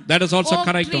மரம். That is also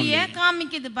correct only.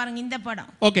 காமிக்குது பாருங்க இந்த படம்.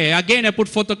 Okay, again I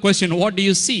put forth the question, what do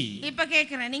you see? இப்ப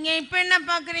கேக்குறேன், நீங்க இப்ப என்ன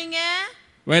பார்க்கறீங்க?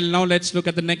 Well, now let's look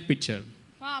at the next picture.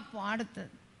 பாப்போம் அடுத்து.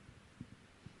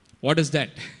 What is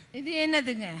that? இது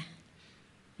என்னதுங்க?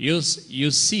 You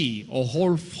see a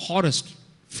whole forest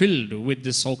filled with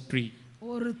this oak tree.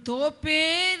 ஒரு தோப்பே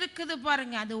இருக்குது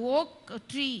பாருங்க, அது ஓக்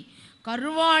ட்ரீ,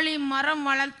 கருவாலி மரம்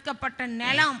வளர்க்கப்பட்ட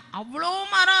நிலம். அவ்வளோ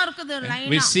மரம் இருக்குது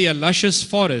லைனா. We see a luscious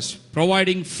forest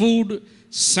providing food,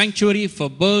 sanctuary for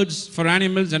birds, for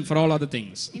animals and for all other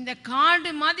things. இந்த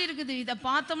காடு மாதிரி இருக்குது. இத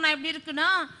பார்த்தோம்னா எப்படி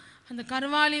இருக்குன்னா, அந்த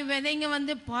கருவாலி விதைங்க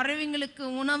பறவைங்களுக்கு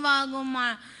உணவாகும்,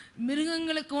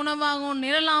 மிருகங்களுக்கு உணவாகும்,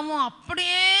 நிழலாகும்,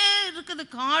 அப்படியே இருக்குது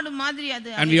காடு மாதிரி அது.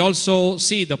 And we also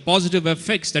see the positive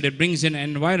effects that it brings in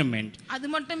environment. அது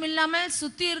மட்டும் இல்லாம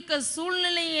சுத்தி இருக்க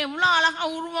சூழ்நிலையை எவ்வளவு அழகா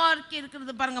உருவாக்கி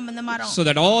இருக்குது பாருங்க இந்த மரம். So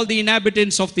that all the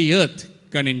inhabitants of the earth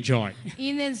can enjoy.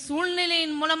 இந்த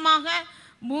சூழ்நிலையின் மூலமாக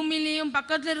பூமியிலயும்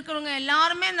பக்கத்துல இருக்கிறவங்க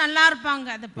எல்லாரும் நல்லா இருப்பாங்க.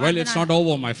 அது Well, it's not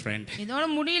over, my friend. இதோட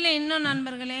முடியல இன்னும்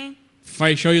நண்பர்களே. If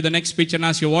I show you the next picture and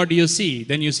ask you, what do you see?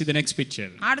 Then you see the next picture.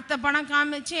 அடுத்த படம்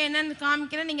காமிச்சு என்னன்னு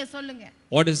காமிக்கிறேன், நீங்க சொல்லுங்க.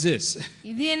 What is this?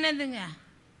 இது என்னதுங்க?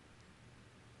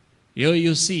 Here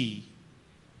you see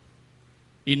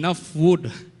enough wood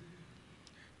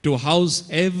to house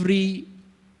every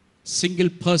single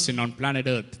person on planet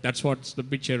earth. That's what the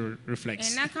picture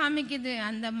reflects. என்ன காமிக்குது?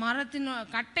 அந்த மரத்தின்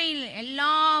கட்டையில்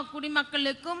எல்லா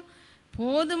குடிமக்களுக்கும்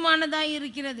போதுமானதா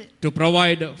இருக்கிறது. To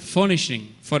provide furnishing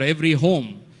for every home,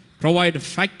 provide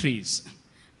factories.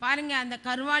 பாருங்க அந்த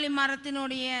கருவாலி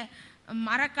மரத்தினுடைய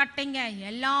மரக்கட்டைங்க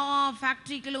எல்லா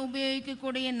ஃபேக்டரிகளும்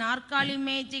உபயோகிக்கக்கூடிய நாற்காலி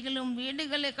மேஜைகளும்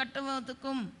வீடுகளை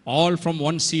கட்டுவதற்கும். All from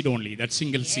one seed only, that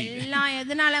single seed. எல்லாம்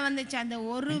எதனால வந்துச்சு? அந்த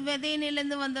ஒரு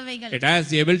விதையிலிருந்து வந்தவைகள். It has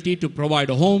the ability to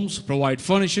provide homes, provide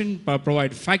furnishing,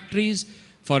 provide factories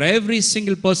for every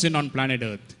single person on planet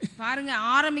earth. பாருங்க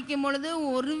ஆரம்பிக்கும் பொழுது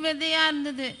ஒரு விதையா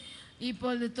இருந்தது.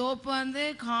 இப்போது தோப்பு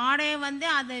காடே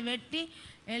அதை வெட்டி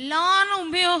எல்லாரும்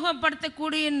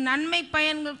உபயோகப்படுத்தக்கூடிய நன்மை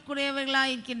பயன்கள் கூடியவர்களா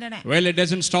இருக்கின்றன. Well, it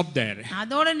doesn't stop there.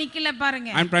 அதோட நிக்கல பாருங்க.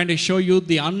 I'm trying to show you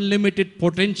the unlimited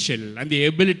potential and the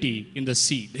ability in the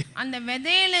seed. அந்த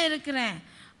விதையில இருக்கிற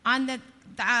அந்த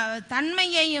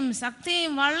தன்மையையும்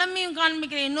சக்தியையும் வல்லமையும்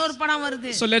காண்பிக்கிற இன்னொரு படம்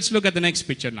வருது. So let's look at the next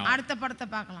picture now. அடுத்த படத்தை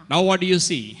பார்க்கலாம். Now what do you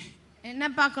see?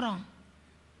 என்ன பார்க்கறோம்?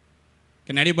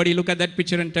 Can anybody look at that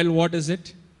picture and tell what is it?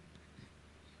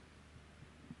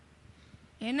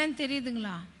 என்னன்னு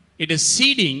தெரியுதுங்களா? It is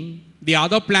seeding the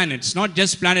other planets, not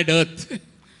just planet earth.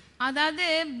 அதாவது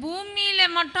பூமியில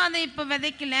மட்டும் அதை இப்ப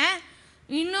விதைக்கல,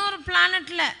 இன்னொரு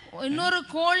பிளானட்ல இன்னொரு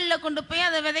கோள்ல கொண்டு போய்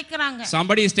அதை விதைக்கறாங்க.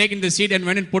 Somebody is taking the seed and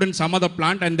went and put in some other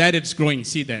plant and there it's growing.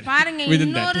 See there. பாருங்க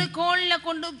இன்னொரு கோள்ல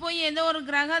கொண்டு போய் ஏதோ ஒரு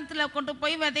கிரகத்துல கொண்டு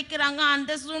போய் விதைக்கறாங்க.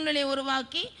 அந்த சூழ்நிலையை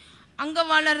உருவாக்கி அங்க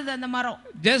வளருது அந்த மரம்.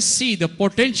 Just see the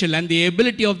potential and the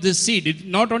ability of this seed. It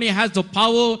not only has the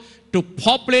power to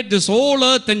populate this whole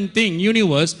earth and thing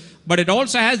universe, but it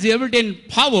also has the ability and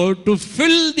power to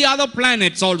fill the other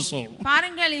planets also.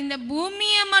 பாருங்கள் இந்த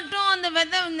பூமியை மட்டும் அந்த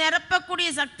விதை நிரப்பக்கூடிய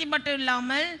சக்தி மட்டும்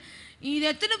இல்லாமல் இது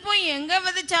எத்தனை போய் எங்க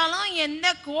விதைச்சாலும் எந்த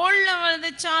கோள்ல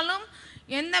விதைச்சாலும்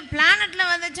எந்த பிளானட்ல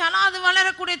விதைச்சாலும் அது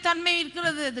வளரக்கூடிய தன்மை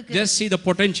இருக்கிறது அதுக்கு. Just see the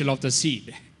potential of the seed.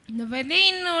 இந்த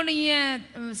விதையினுடைய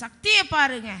சக்தியை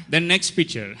பாருங்க. Then next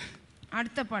picture.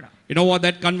 அடுத்த படம். You know what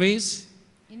that conveys?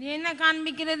 இது என்ன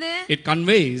காண்பிக்கிறது? It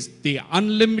conveys the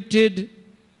unlimited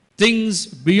things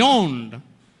beyond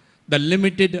the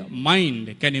limited mind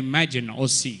can imagine or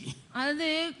see. அது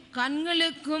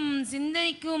கண்களுக்கும்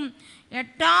சிந்தைக்கும்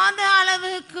எட்டாத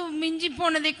அளவுக்கு மிஞ்சி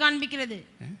போனதை காண்பிக்கிறது.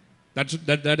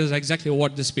 That is exactly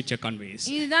what this picture conveys.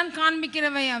 இதுதான்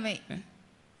காண்பிக்கிறவை அவை.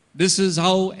 This is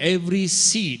how every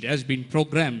seed has been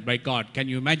programmed by God. Can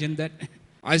you imagine that?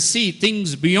 I see things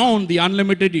beyond the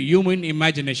unlimited human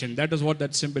imagination. That is what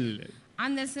that symbol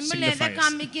அந்த symbol எதை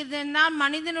காண்பிக்கிறதுன்னா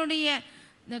மனிதனுடைய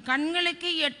இந்த கண்களுக்கு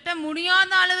எட்ட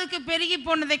முடியாத அளவுக்கு பெருகி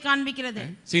போனதை காண்பிக்கிறது.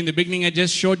 See, in the beginning I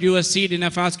just showed you a seed and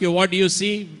if I ask you what do you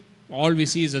see, all we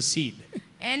see is a seed.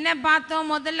 என்ன பார்த்தோம்?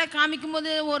 முதல்ல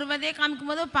காமிக்கும்போது ஒரு விதையை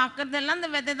காமிக்கும்போது பார்க்கறதெல்லாம் அந்த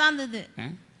விதை தான் இருந்தது.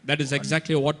 That is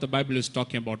exactly what the Bible is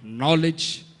talking about. Knowledge,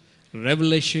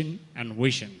 revelation and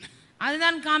vision.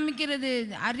 அதுதான் காமிக்கிறது.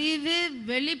 அறிவு,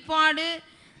 வெளிப்பாடு,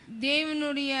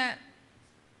 தேவனுடைய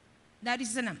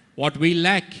தரிசனம். What we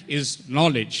lack is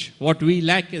knowledge. What we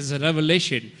lack is a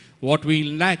revelation. What we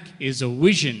lack is a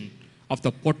vision of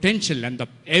the potential and the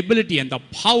ability and the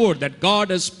power that God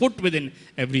has put within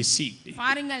every seed.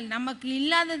 பாருங்கள், நமக்கு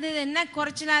இல்லாதது என்ன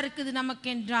குறைச்சலா இருக்குது நமக்கு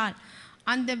என்றால்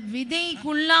அந்த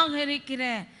விதைக்குள்ளாக இருக்கிற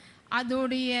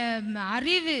அதோடைய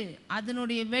அறிவு,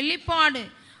 அதனுடைய வெளிப்பாடு,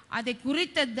 அதை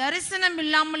குறித்த தரிசனம்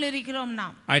இல்லாமல் இருக்கிறோம்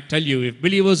நாம். I tell you, if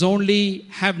believers only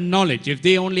have knowledge, if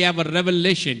they only have a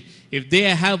revelation, if they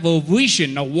have a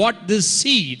vision of what this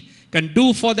seed can do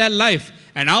for their life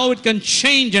and how it can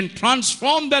change and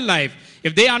transform their life,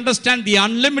 if they understand the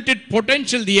unlimited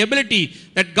potential, the ability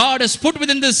that God has put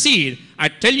within the seed, I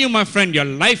tell you my friend, your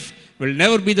life will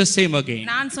never be the same again.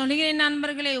 நான் சொல்கிறேன்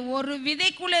நண்பர்களே, ஒரு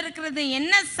விதைக்குள்ள இருக்கிறது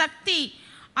என்ன சக்தி,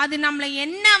 அது நம்மளை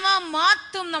என்னவா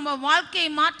மாற்றும், நம்ம வாழ்க்கையை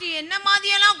மாற்றி என்ன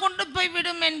மாதிரியெல்லாம் கொண்டு போய்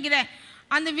விடும் என்கிற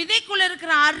அந்த விதைக்குள்ள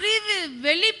இருக்கிற அறிவு,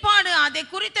 வெளிப்பாடு, அதை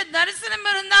குறித்த தரிசனம்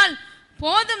இருந்தால்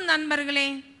போதும் நண்பர்களே.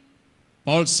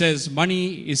 Paul says money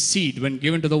is seed when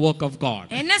given to the work of God.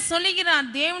 என்ன சொல்லுகிறார்?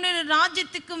 தேவனுடைய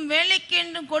ராஜ்யத்துக்கும் வேலைக்கு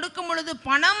என்று கொடுக்கும் பொழுது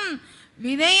பணம்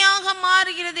விதையாக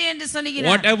மாறுகிறது என்று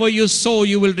சொல்லுகிறார். Whatever you sow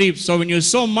you will reap. So when you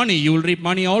sow money you will reap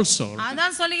money also.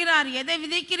 அதான் சொல்லுகிறார், எதை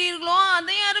விதைக்கிறீர்களோ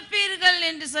அதை அறுப்பீர்கள்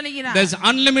என்று சொல்லுகிறார். There's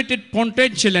unlimited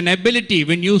potential and ability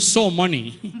when you sow money.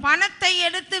 பணத்தை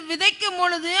எடுத்து விதைக்கும்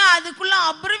பொழுது அதுக்குள்ள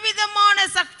அபரிவிதமான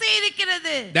சக்தி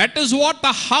இருக்கிறது. That is what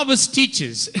the harvest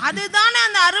teaches. அதுதான்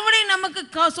அந்த அறுவடை நமக்கு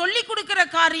சொல்லி கொடுக்கிற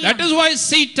காரியம். That is why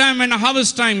seed time and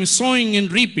harvest time, sowing and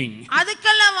reaping.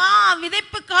 அதுக்கல்லவா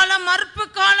விதைப்பு காலம், அறுப்பு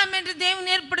காலம் என்று தேவன்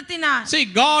ஏற்படுத்தினார். See,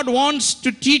 God wants to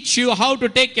teach you how to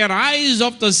take your eyes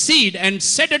off the seed and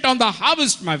set it on the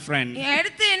harvest, my friend.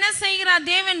 எடுத்து என்ன செய்கிறார்?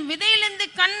 தேவன் விதையிலிருந்து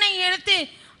கண்ணை எடுத்து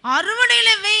அறுவடையில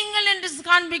வையுங்கள் என்று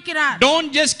காண்பிக்கிறார்.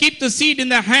 Don't just keep the seed in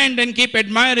the hand and keep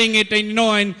admiring it and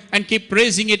and keep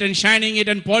praising it and shining it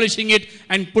and polishing it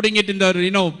and putting it in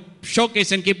the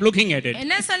showcase and keep looking at it.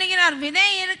 என்ன சொல்கிறார்? விதை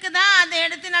இருக்குதா, அதை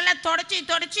எடுத்து நல்லா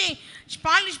தொடச்சி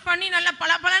polish பண்ணி நல்லா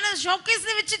பளபளன்னு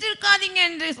ஷோகேஸ்ல வச்சிட்டு இருக்காதீங்க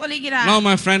என்று சொல்கிறார். Now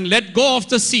my friend, let go of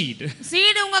the seed.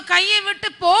 Seed உங்க கையை விட்டு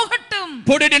போகட்டும்.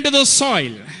 Put it into the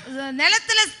soil.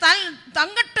 நிலத்துல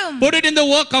தங்கட்டும். Put it in the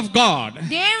work of God.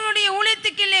 தேவனுடைய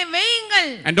ஊழியத்துக்குள்ளே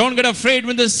வையுங்கள். And don't get afraid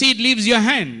when the seed leaves your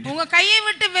hand. உங்க கையை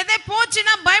விட்டு விதை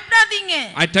போச்சுனா பயப்படாதீங்க.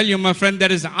 I tell you my friend,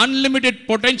 there is unlimited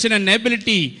potential and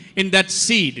ability in that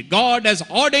seed. God has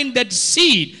ordained that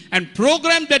seed and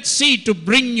programmed that seed to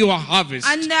bring you a harvest.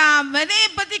 அந்த விதையை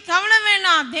பத்தி கவலை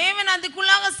வேணாம். தேவன்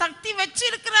அதுக்குள்ளாக சக்தி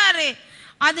வச்சிருக்கிறாரு.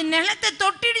 அது நிலத்தை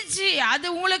தொட்டிடுச்சு. அது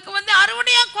உங்களுக்கு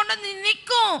அறுவடையா கொண்டு வந்து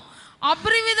நிக்கும்.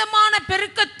 அபரிவிதமான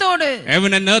பெருக்கத்தோடு.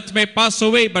 Heaven and earth may pass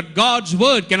away, but God's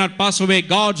word cannot pass away.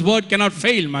 God's word cannot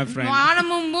fail, my friend.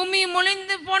 வானமும் பூமியும்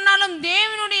ஒளிந்து போனாலும்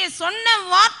தேவனுடைய சொன்ன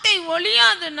வார்த்தை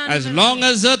ஒளியாது. As long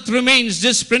as earth remains,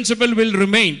 this principle will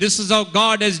remain. This is how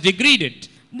God has decreed it.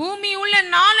 பூமி உள்ள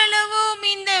நாளளவும்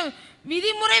இந்த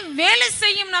விதிமுறை வேலை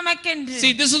செய்யும் நமக்கென்று.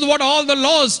 See, this is what all the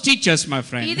laws teach us, my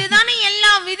friend. இதுதான்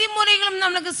எல்லா விதிமுறைகளும்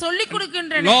நமக்கு சொல்லி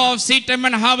கொடுக்கின்றன. Law of seed time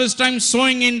and harvest time,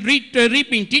 sowing and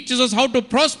reaping teaches us how to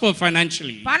prosper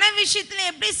financially. பண விஷயத்துல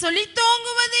எப்படி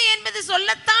செழித்தோங்குவது என்பது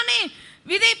சொல்லத்தானே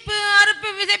விதைப்பு அறுப்பு,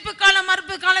 விதைப்பு காலம்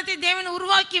அறுப்பு காலத்தை தேவன்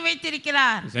உருவாக்கி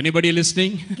வைத்திருக்கிறார். Is anybody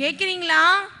listening? கேக்குறீங்களா?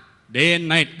 Day and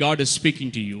night God is speaking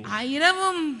to you.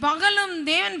 இரவும் பகலும்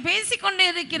தேவன் பேசிக்கொண்டே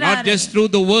இருக்கிறார். Not just through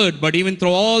the word, but even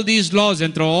through all these laws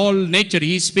and through all nature,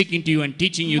 He is speaking to you and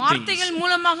teaching you things. வார்த்தைகள்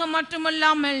மூலமாக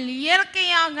மட்டுமல்லாமல்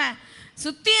இயற்கையாக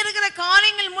சுத்தி இருக்கிற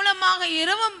காரியங்கள் மூலமாக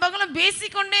இரவும் பகலும்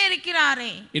பேசிக்கொண்டே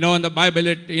இருக்கிறாரே. In the Bible,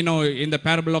 in the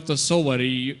parable of the sower,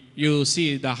 you see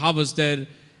the harvester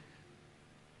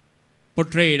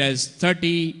portrayed as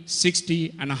 30, 60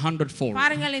 and 100 fold.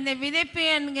 பாருங்கள், இந்த விதைப்பு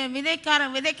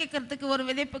விதைக்கிறதுக்கு ஒரு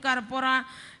விதைப்புக்கார போறான்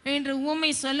என்று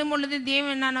ஊமை சொல்லும் பொழுது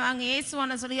தேவன் அங்க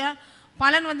இயேசுவான சொல்கிறார்,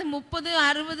 பலன் வந்து 30,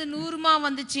 60, 100மா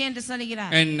வந்துச்சு என்று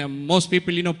சொல்கிறார். And most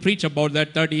people preach about that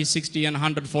 30, 60 and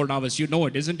 100 fold harvest. You know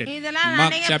it, isn't it?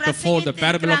 Mark chapter 4, the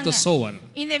parable of the sower.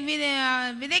 இந்த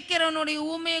விதைக்கிறவனுடைய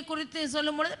ஊமையை குறித்து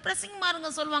சொல்லும் பொழுது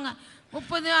பிரசங்கமாருங்க சொல்வாங்க,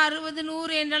 30, 60,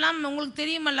 100 என்றெல்லாம் உங்களுக்கு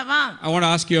தெரியும் அல்லவா? I want to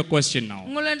ask you a question now.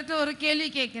 உங்களிடத்துல ஒரு கேள்வி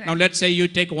கேட்கிறேன். Now let's say you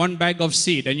take one bag of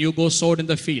seed and you go sow it in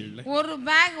the field. ஒரு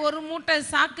பேக், ஒரு மூட்டை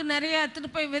சாக்கு நிறைய எடுத்து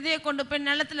போய் விதையை கொண்டு போய்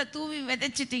நிலத்துல தூவி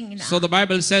விதைச்சிட்டீங்கன்னா, So the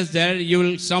Bible says there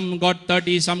some got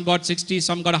 30, some got 60,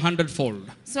 some got 100 fold.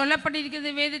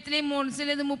 சொல்லப்பட்டிருக்கிறது வேதத்திலே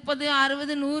சிலது 30,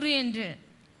 60, 100 என்று.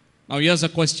 Now here's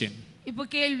a question. இப்போ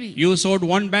கேள்வி, You sowed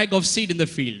one bag of seed in the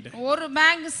field. ஒரு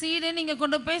பேக் சீடு நீங்க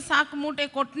கொண்டு போய் சாக்கு மூட்டை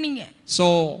கொட்டுனீங்க. So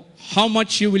how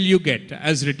much will you get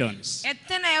as returns?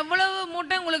 எவ்வளவு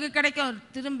மூட்டை உங்களுக்கு கிடைக்கும்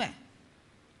திரும்ப?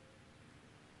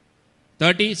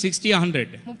 30, 60,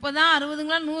 100? 30,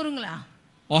 60ங்களா 100ங்களா?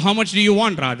 Or how much do you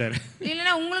want rather?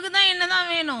 இல்லனா உங்களுக்கு தான் என்னதான்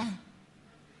வேணும்?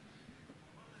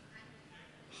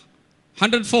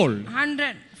 100 fold.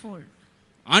 100 fold.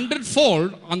 100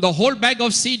 fold on the whole bag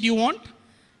of seed you want?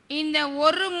 இந்த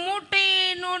ஒரு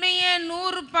மூட்டையினுடைய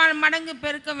 100 மடங்கு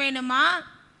பெருக்க வேணுமா?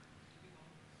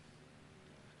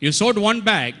 You sowed one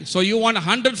bag, so you want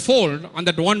 100 fold on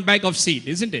that one bag of seed,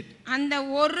 isn't it? அந்த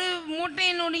ஒரு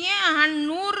மூட்டையினுடைய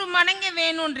 100 மடங்கு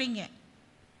வேணும்ன்றீங்க.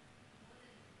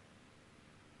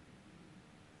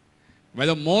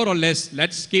 Whether more or less,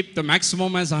 let's keep the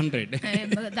maximum as 100.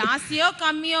 தாசியோ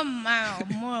கம்மியோ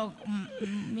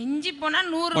மிஞ்சி போனா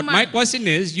 100. But my question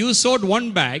is, you sowed one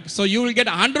bag, so you will get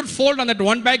 100 fold on that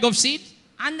one bag of seed?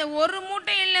 அந்த ஒரு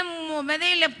மூட்டையில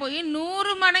விதையில போய்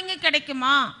 100 மடங்கு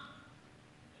கிடைக்குமா?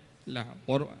 இல்ல,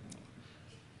 ஒரு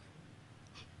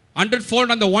 100 fold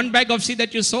on the one bag of seed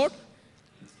that you sowed?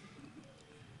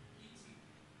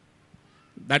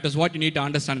 That is what you need to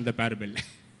understand in the parable.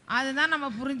 அதுதான் நம்ம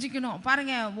புரிஞ்சுக்கணும்.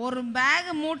 பாருங்க, ஒரு பேக்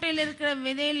மூட்டையில இருக்கிற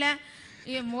விதையில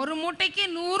ஒரு மூட்டைக்கு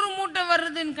 100 மூட்டை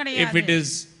வருதுன்னு கிடையாது. If it is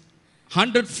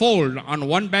 100 fold on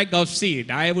one bag of seed,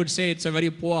 I would say it's a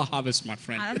very poor harvest, my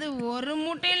friend. அது ஒரு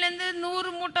மூட்டையில இருந்து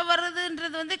 100 மூட்டை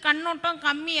வருதுன்றது வந்து கண்ணோட்டம்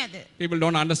கம்மி. அது People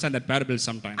don't understand that parable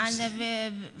sometimes. அந்த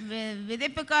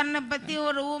விதைப்புக்காரனை பத்தி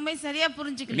ஒரு ஊமை சரியா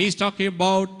புரிஞ்சுக்கல. He's talking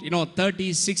about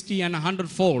 30, 60 and 100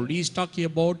 fold. He's talking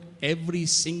about every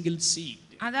single seed.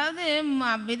 அதாவது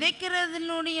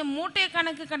விதைக்கிறதுனுடைய மூட்டை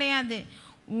கணக்கு கிடையாது,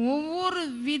 ஒவ்வொரு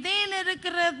விதையில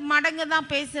இருக்கிற மடங்கு தான்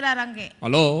பேசுறார் அங்கே.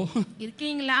 Hello,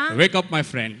 இருக்கீங்களா? Wake up, my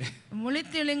friend.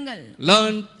 முழித்தெழுங்கள்.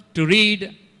 Learn to read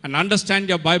and understand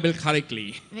your Bible correctly.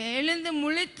 எழுந்து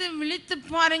முழித்து விழித்து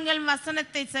பாருங்கள்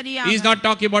வசனத்தை சரியாக. He's not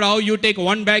talking about how you take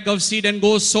one bag of seed and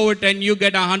go sow it and you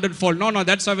get 100 fold. No,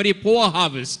 that's a very poor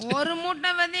harvest. ஒரு மூட்டை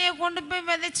விதையை கொண்டு போய்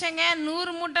விதைச்சங்க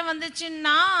 100 மூட்டை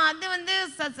வந்துச்சுன்னா அது வந்து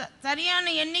சரியான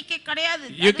எண்ணிக்கை கிடையாது.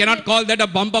 You cannot call that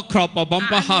a bumper crop or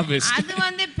bumper harvest. அது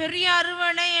வந்து பெரிய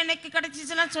அறுவடை எனக்கு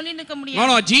கிடைச்சிச்சுலாம் சொல்லி நிக்க முடியாது.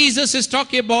 No, Jesus is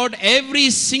talking about every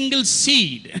single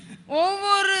seed.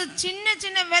 ஒவ்வொரு சின்ன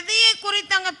சின்ன விதையை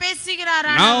குறித்து அங்க பேசுகிறார்.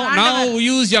 Now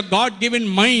use your God given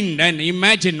mind and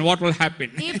imagine what will happen.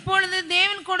 இப்பொழுது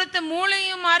தேவன் கொடுத்த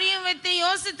மூளையும் அறிவும் வைத்து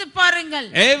யோசித்து பாருங்கள்.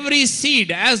 Every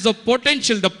seed has the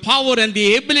potential, the power and the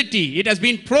ability. It has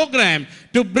been programmed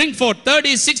to bring forth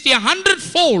 30, 60, 100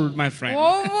 fold, my friend.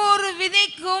 ஒவ்வொரு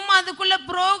விதைக்கும் அதுக்குள்ள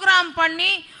புரோகிராம்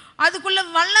பண்ணி அதுக்குள்ள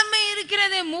வல்லமை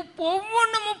இருக்கிறது. ஒவ்வொரு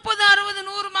 30, 60,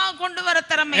 100மாக கொண்டு வர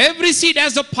திறமை. Every seed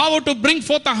has the power to bring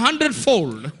forth 100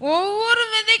 fold. ஒவ்வொரு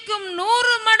விதைக்கும்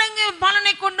 100 மடங்கு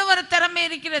பலனை கொண்டு வர திறமை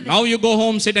இருக்கிறது. Now you go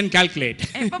home, sit and calculate.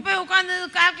 இப்ப போய் உட்கார்ந்து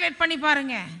கால்குலேட் பண்ணி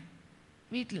பாருங்க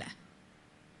வீட்ல.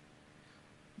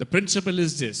 The principle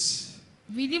is this.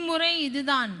 விதிமுறை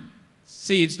இதுதான்.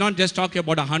 See, it's not just talking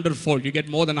about 100 fold. You get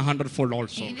more than 100 fold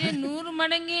also. இது 100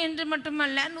 மடங்கு என்று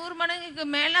மட்டுமல்ல, 100 மடங்குக்கு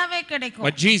மேலாவே கிடைக்கும்.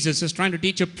 But Jesus is trying to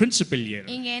teach a principle here.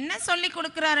 இங்க என்ன சொல்லி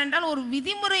கொடுக்கிறார் என்றால் ஒரு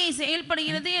விதிமுறை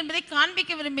செயல்படுகிறது என்பதை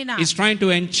காண்பிக்க விரும்பினார். He's trying to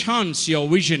enhance your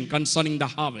vision concerning the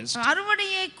harvest.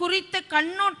 அறுவடையை குறித்த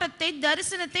கண்ணோட்டத்தை,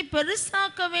 தரிசனத்தை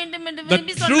பெருசாக்க வேண்டும் என்று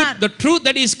விரும்பி சொன்னார். The truth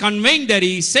that he's conveying there,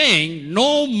 he's saying no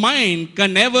mind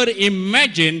can ever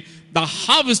imagine the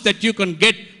harvest that you can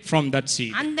get from that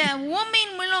seed. அந்த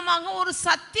உவமையின் மூலமாக ஒரு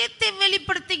சத்தியத்தை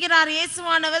வெளிப்படுத்துகிறார்.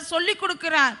 இயேசுவானவர் சொல்லி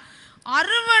கொடுக்கிறார்.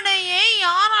 அறுவடையை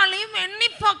யாராலையும் எண்ணி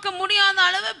பார்க்க முடியாத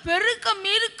அளவு பெருக்கம்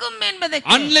இருக்கும் என்பதை.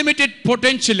 Unlimited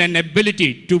potential and ability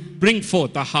to bring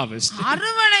forth a harvest.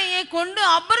 அறுவடையை கொண்டு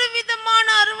அபரிவிதமான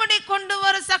அறுவடை கொண்டு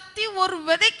வர சக்தி ஒரு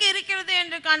விதைக்கு இருக்கிறது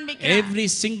என்று காண்பிக்கிறார். Every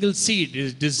single seed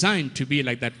is designed to be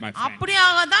like that, my friend.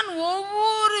 அப்படியாக தான்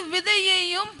ஒவ்வொரு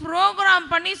விதையையும் புரோகிராம்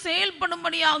பண்ணி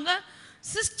செயல்படும்படியாக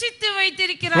சிருஷ்டித்து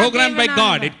வைத்திருக்கிறார். Programmed by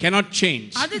God, it cannot change.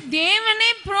 அது தேவனே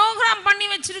புரோகிராம் பண்ணி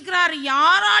வச்சிருக்கிறார்.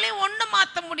 யாராலையும் ஒண்ணு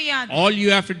மாத்த முடியாது. All you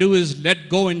have to do is let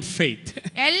go in faith.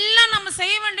 எல்லாம் நம்ம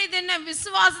செய்ய வேண்டியது என்ன?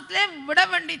 விசுவாசத்திலே விட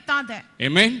வேண்டியது.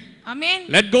 Amen. Amen.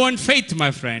 Let go in faith,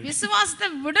 my friend. விசுவாசத்தை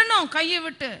விடணும், கையை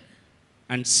விட்டு.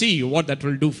 And see what that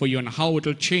will do for you and how it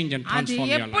will change and transform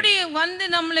your life. எப்படி வந்து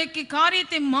நம்மளுக்கு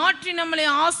காரியத்தை மாற்றி நம்மளை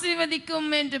ஆசீர்வதிக்கும்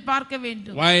என்று பார்க்க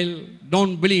வேண்டும். While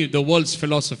don't believe the world's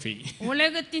philosophy.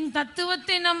 உலகத்தின்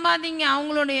தத்துவத்தை நம்பாதீங்க,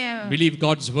 அவங்களுடைய Believe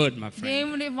God's word, my friend.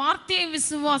 தேவனுடைய வார்த்தையை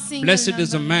விசுவாசிங்க. Blessed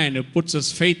is the man who puts his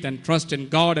faith and trust in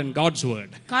God and God's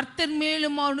word. கர்த்தர்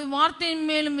மேலும் அவருடைய வார்த்தையின்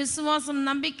மேலும் விசுவாசம்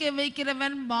நம்பிக்கை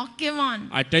வைக்கிறவன் பாக்கியவான்.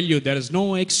 I tell you, there is no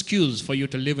excuse for you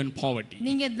to live in poverty.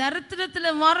 நீங்க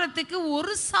தரித்திரத்துல வாரத்துக்கு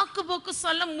ஒரு சாக்கு போக்கு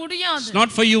சொல்ல முடியாது. It's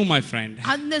not for you, my friend.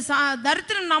 அந்த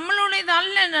தரித்திரம் நம்மளுடையது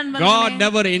அல்ல நண்பர்களே. God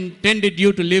never intended you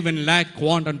to live in lack,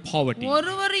 want and poverty.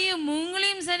 ஒருவரையும்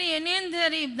உங்களையும் சரி என்னையும்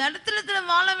சரி தரித்திரத்துல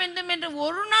வாழ வேண்டும் என்று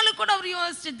ஒரு நாள் கூட அவர்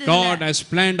யோசிச்சது. God has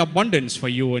planned abundance for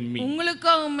you and me.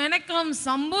 உங்களுக்கும் எனக்கும்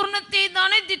சம்பூர்ணத்தை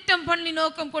தானே திட்டம் பண்ணி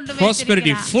நோக்கம் கொண்டு வைத்திருக்கிறார்.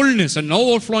 Prosperity, fullness and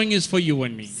overflowing is for you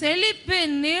and me. செழிப்பு,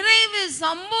 நிறைவு,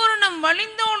 சம்பூர்ணம்,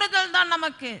 வழிந்தோடுதல் தான்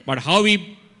நமக்கு. But how He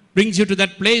brings you to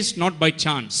that place, not by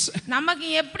chance. நமக்கு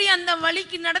எப்படி அந்த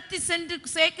வழிக்கு நடத்தி சென்று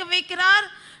சேர்க்க வைக்கிறார்?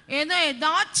 ஏதோ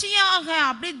எதாச்சியாக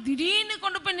அப்படியே திடீர்னு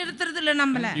கொண்டு போய் நிறுத்துறது இல்ல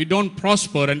நம்மள. You don't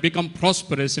prosper and become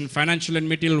prosperous in financial and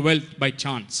material wealth by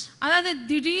chance. அதாவது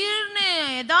திடீர்னு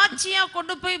எதாச்சியா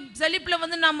கொண்டு போய் செழிப்புல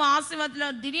வந்து நம்ம ஆசீர்வாதத்துல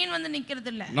திடீர்னு வந்து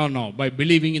நிக்கிறது இல்ல. No, by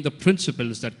believing in the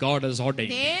principles that God has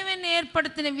ordained. தேவன்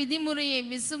ஏற்படுத்தின விதிமுறையை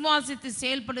விசுவாசித்து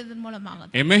செயல்படுவதன்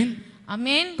மூலமாக. Amen.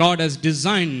 Amen. God has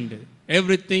designed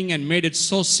everything and made it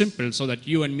so simple so that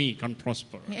you and me can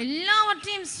prosper.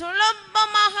 எல்லாவற்றையும்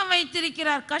சுலபமாக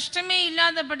வைத்திருக்கிறார், கஷ்டமே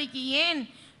இல்லாதபடிக்கு. ஏன்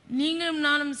நீங்களும்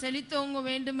நானும் செழித்தோங்க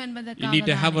வேண்டும் என்பதற்காக. You need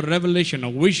to have a revelation,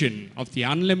 a vision of the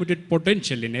unlimited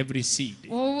potential in every seed.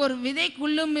 ஒவ்வொரு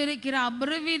விதைக்குள்ளும் இருக்கிற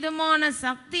அபரிவிதமான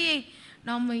சக்தியை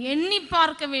நாம் எண்ணி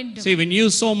பார்க்க வேண்டும். See, when you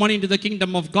sow money into the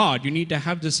kingdom of God, you need to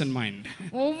have this in mind.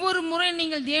 ஒவ்வொரு முறை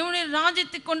நீங்கள் தேவனுடைய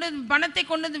ராஜ்யத்தை கொண்டு பணத்தை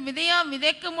கொண்டு விதையா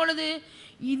விதைக்கும் பொழுது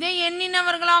இதை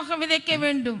எண்ணினவர்களாக விதைக்க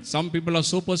வேண்டும். Some people are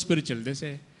super spiritual. They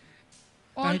say,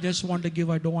 I just want to give,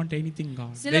 I don't want anything,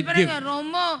 God. சில பேர்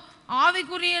ரொம்ப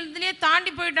ஆவிக்குரியதிலே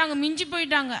தாண்டி போயிட்டாங்க, மிஞ்சி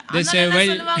போயிட்டாங்க. They say,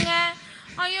 well, சொல்லுவாங்க,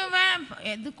 ஐயோ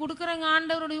எது கொடுக்கறங்க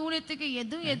ஆண்டவருடைய ஊழியத்துக்கு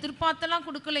எதுவும் எதிர்பார்த்தலாம்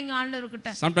கொடுக்கலைங்க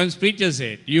ஆண்டவர்கிட்ட. Sometimes preachers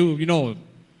say, you know,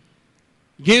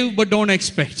 give but don't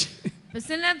expect.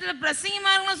 சில நேரத்துல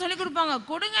பிரசங்கிமாரங்க சொல்லி கொடுப்பாங்க,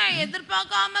 கொடுங்க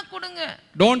எதிர்பார்க்காம கொடுங்க.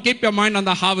 Don't keep your mind on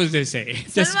the harvest, they say.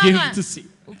 Just give to see.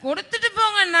 கொடுத்துட்டு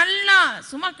போங்க, நல்லா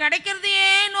சும்மா கிடைக்கிறதையே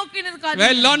நோக்கி நிற்காதீங்க.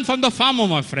 Well, learn from the farmer,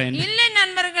 my friend. இல்லை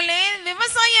நண்பர்களே,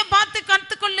 விவசாயியை பார்த்து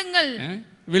கற்றுக்கொள்ளுங்கள்.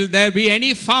 Will there be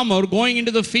any farmer going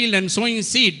into the field and sowing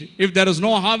seed if there is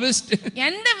no harvest?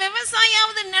 எந்த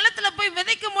விவசாயியாவது நிலத்துல போய்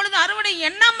விதைக்கும் பொழுது அறுவடை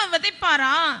எண்ணாம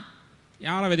விதைப்பாரா?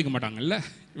 யாரும் விதைக்க மாட்டாங்கல்ல.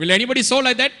 Will anybody sow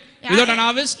like that without an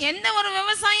harvest? எந்த ஒரு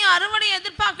விவசாயியும் அறுவடை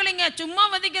எதிர்பார்க்கலங்க, சும்மா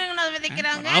விதைக்கிறவங்க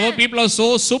விதைக்கிறாங்க. Our people are so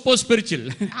super spiritual.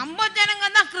 நம்ம ஜனங்க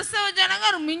தான் கிறிஸ்தவ ஜனங்க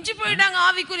மிஞ்சி போயிட்டாங்க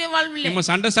ஆவிக்குரிய வாழ்விலே. You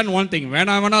must understand one thing.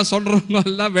 வேணா சொல்றவங்க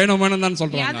எல்லாம் வேணும் தான்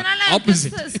சொல்றாங்க.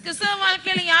 Opposite. கிறிஸ்தவ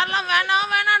வாழ்க்கையில யாரெல்லாம்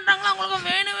வேணான்றாங்களோ அவங்களுக்கு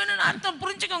வேணும்னு அர்த்தம்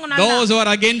புரிஞ்சுக்கோங்க நல்லா. Those who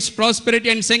are against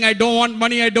prosperity and saying I don't want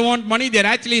money, they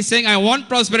are actually saying I want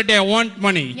prosperity, I want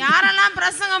money. யாரெல்லாம்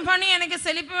பிரசங்கம் பண்ணி எனக்கு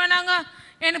செழிப்பு வேணாங்க,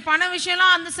 எனக்கு பண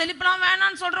விஷயம்லாம் அந்த செழிப்புலாம்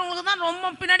வேணான்னு சொல்றவங்களுக்கு தான் ரொம்ப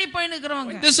பின்னாடி போய்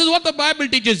நிக்கிறவங்க. This is what the Bible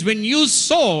teaches. When you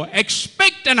sow,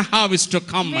 expect an harvest to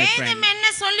come, my friend. வேதம்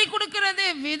என்ன சொல்லி கொடுக்கிறது?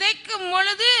 விதைக்கும்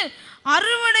பொழுது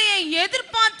அறுவடையை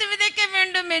எதிர்பார்த்து விதைக்க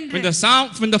வேண்டும் என்று.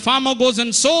 When the farmer goes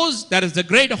and sows, there is a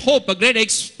great hope, a great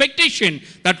expectation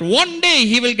that one day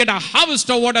he will get a harvest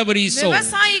of whatever he sows.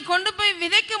 விவசாயி கொண்டு போய்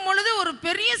விதைக்கும் பொழுது ஒரு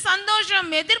பெரிய சந்தோஷம்,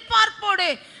 எதிர்பார்ப்போடு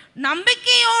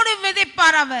நம்பிக்கையோடு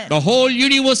விதைப்பார் அவர். The whole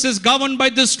universe is governed by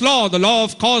this law, the law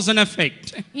of cause and effect.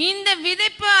 இந்த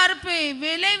விதைப்பு அறுப்பு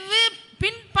விளைவு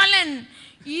பின்பலன்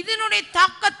இதனுடைய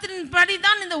தாக்கத்தின்படி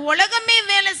தான் இந்த உலகமே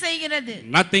வேலை செய்கிறது.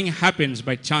 Nothing happens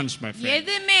by chance, my friend.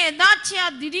 எதுமே எதாச்சியா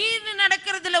திடீர்னு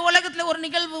நடக்கிறது இல்ல. உலகத்துல ஒரு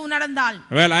நிகழ்வு நடந்தால்,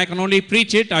 well, I can only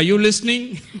preach it. Are you listening?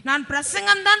 நான்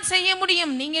பிரசங்கம் தான் செய்ய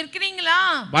முடியும். நீங்க இருக்கீங்களா?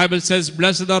 Bible says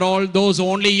blessed are all those who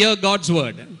only hear God's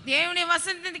word. தேவனுடைய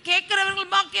வசனத்தை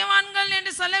கேட்கிறவர்கள் பாக்கியவான்கள்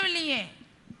என்று சொல்லவில்லையே.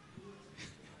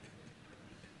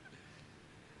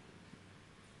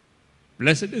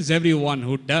 Blessed is everyone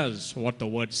who does what the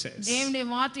word says. தேவனுடைய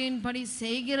வார்த்தையின்படி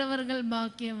செய்கிறவர்கள்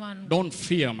பாக்கியவான்கள். Don't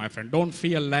fear, my friend. Don't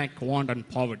fear lack, want and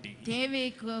poverty. தேவை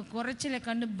குறைச்சலை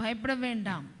கண்டு பயப்பட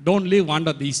வேண்டாம். Don't live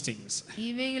under these things.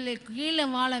 இவைகளை கீழே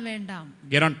வாழ வேண்டாம்.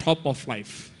 Get on top of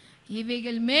life.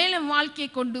 இவைகள் மேல வாழ்க்கையை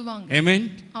கொண்டு வாங்க. Amen.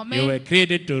 Amen. You were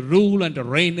created to rule and to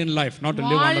reign in life, not to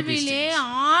live under these வாழ்விலே things.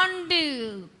 ஆண்டு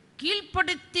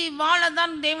கீழ்ப்படுத்தி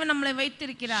வாழதான் தேவன் நம்மளை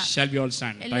வைத்திருக்கிறார். Shall we all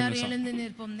stand? Time எல்லாரும் is up. எழுந்து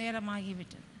நிற்போம்,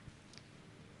 நேரமாகிவிட்டது.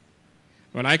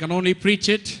 Well, I can only preach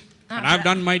it, and I've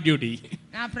done my duty.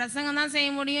 நான் பிரசங்கம் தான் செய்ய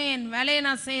முடியும், என் வேலையை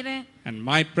நான் செய்றேன். And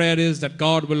my prayer is that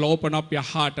God will open up your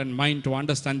heart and mind to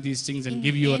understand these things and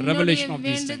give you a revelation of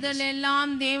these things. வேண்டுதல்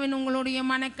எல்லாம் தேவன் உங்களுடைய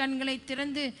மனக்கண்களை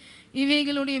திறந்து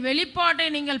இவைகளுடைய வெளிப்பாட்டை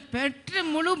நீங்கள் பெற்று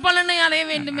முழு பலனை அடைய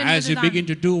வேண்டும் As you என்பதுதான். begin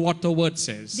to do what the word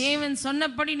says, தேவன்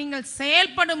சொன்னபடி நீங்கள்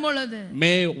செயல்படும் பொழுது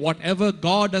may whatever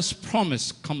God has promised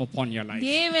come upon your life.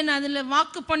 தேவன் அதில்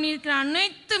வாக்கு பண்ணியிருக்கிற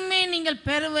அனைத்துமே நீங்கள்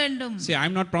பெற வேண்டும். See,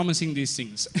 I'm not promising these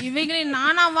things. இவைகளை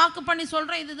நானா வாக்கு பண்ணி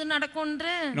சொல்றேன் இது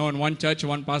நடக்கும்ன்று. No, in one church,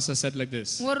 one pastor said like this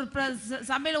ஒரு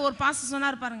சபையில ஒரு பாஸ்டர்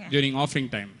சொன்னார் பாருங்க, during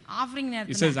offering time. Offering He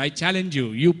நேரத்துல says, I challenge you,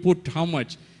 you put how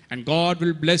much? And God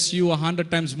will bless you 100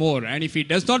 times more. And if He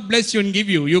does not bless you and give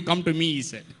you, you come to me, he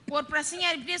said. ஒரு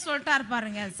பிரசங்கியார் இப்படியே சொல்லிட்டார்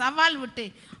பாருங்க, சவால் விட்டு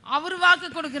அவர் வாக்கு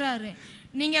கொடுக்கிறாரு,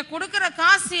 நீங்க கொடுக்கிற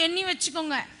காசு எண்ணி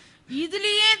வச்சுக்கோங்க,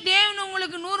 இதுலயே தேவன்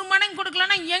உங்களுக்கு 100 மடங்கு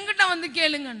கொடுக்கலன்னா என்கிட்ட வந்து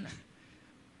கேளுங்கன்னு.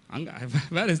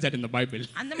 Where is that in the Bible?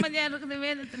 அந்த மாதிரியா இருக்குது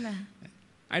வேதத்துல?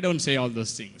 I don't say all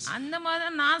those things. அந்த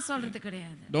மாதிரி நான் சொல்றது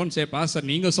கிடையாது. Don't say, Pastor,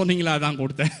 நீங்க சொன்னீங்களா அதான்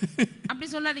கொடுத்தேன். அப்படி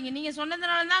சொல்லாதீங்க, நீங்க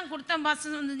சொன்னதனால தான் கொடுத்தேன்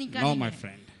பாஸ்டர் வந்து நீங்க. No, my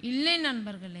friend. இல்லை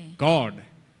நண்பர்களே, God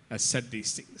has said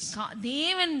these things.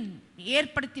 தேவன்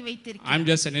ஏற்படுத்தி வைத்திருக்கிறார். I'm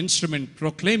just an instrument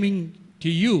proclaiming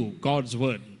to you God's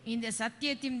word. இந்த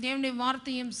சத்தியத்தையும் தேவனுடைய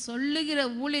வார்த்தையும் சொல்லுகிற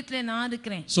ஊழியத்திலே நான்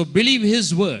இருக்கிறேன். So believe His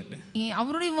word.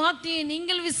 அவருடைய வார்த்தையை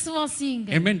நீங்கள்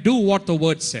விசுவாசியுங்கள். Amen. Do what the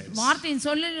word says. வார்த்தையின்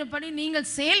சொல்லின்படி நீங்கள்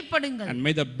செயல்படுங்கள். And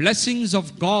may the blessings of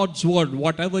God's word,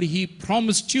 whatever He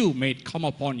promised you, may it come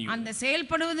upon you. அந்த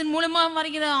செயல்படுவதன் மூலமா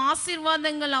வருகிற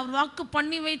ஆசீர்வாதங்கள் அவர் வாக்கு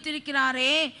பண்ணி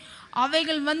வைத்திருக்கிறாரே,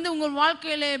 அவைகள் வந்து உங்கள்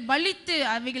வாழ்க்கையிலே பலித்து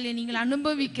அவைகளை நீங்கள்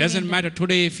அனுபவிக்க வேண்டும். Doesn't matter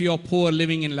today if you are poor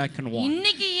living in lack and want.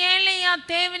 இன்னைக்கு ஏழையா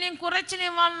தேவையும்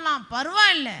குறைச்சலையும் வாழலாம்,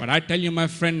 பரவாயில்லை. But I tell you, my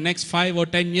friend, next 5 or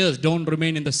 10 years, don't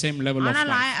remain in the same level of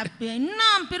life. ஆனால்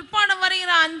இன்னும் பிற்பாடு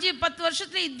வருகிற 5-10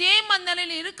 வருஷத்துல இதே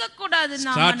மந்தலையில் இருக்க கூடாது.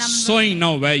 Start sowing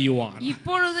now where you are,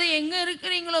 இப்பொழுது எங்க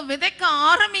இருக்கிறீங்களோ விதைக்க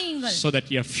ஆரம்பியுங்கள், so that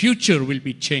your future will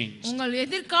be changed. உங்கள்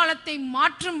எதிர்காலத்தை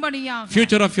மாற்றும்படியாக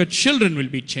Future of your children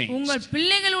will be changed. உங்கள்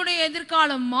பிள்ளைகளுடைய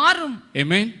எதிர்காலம் மாறும்.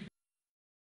 Amen.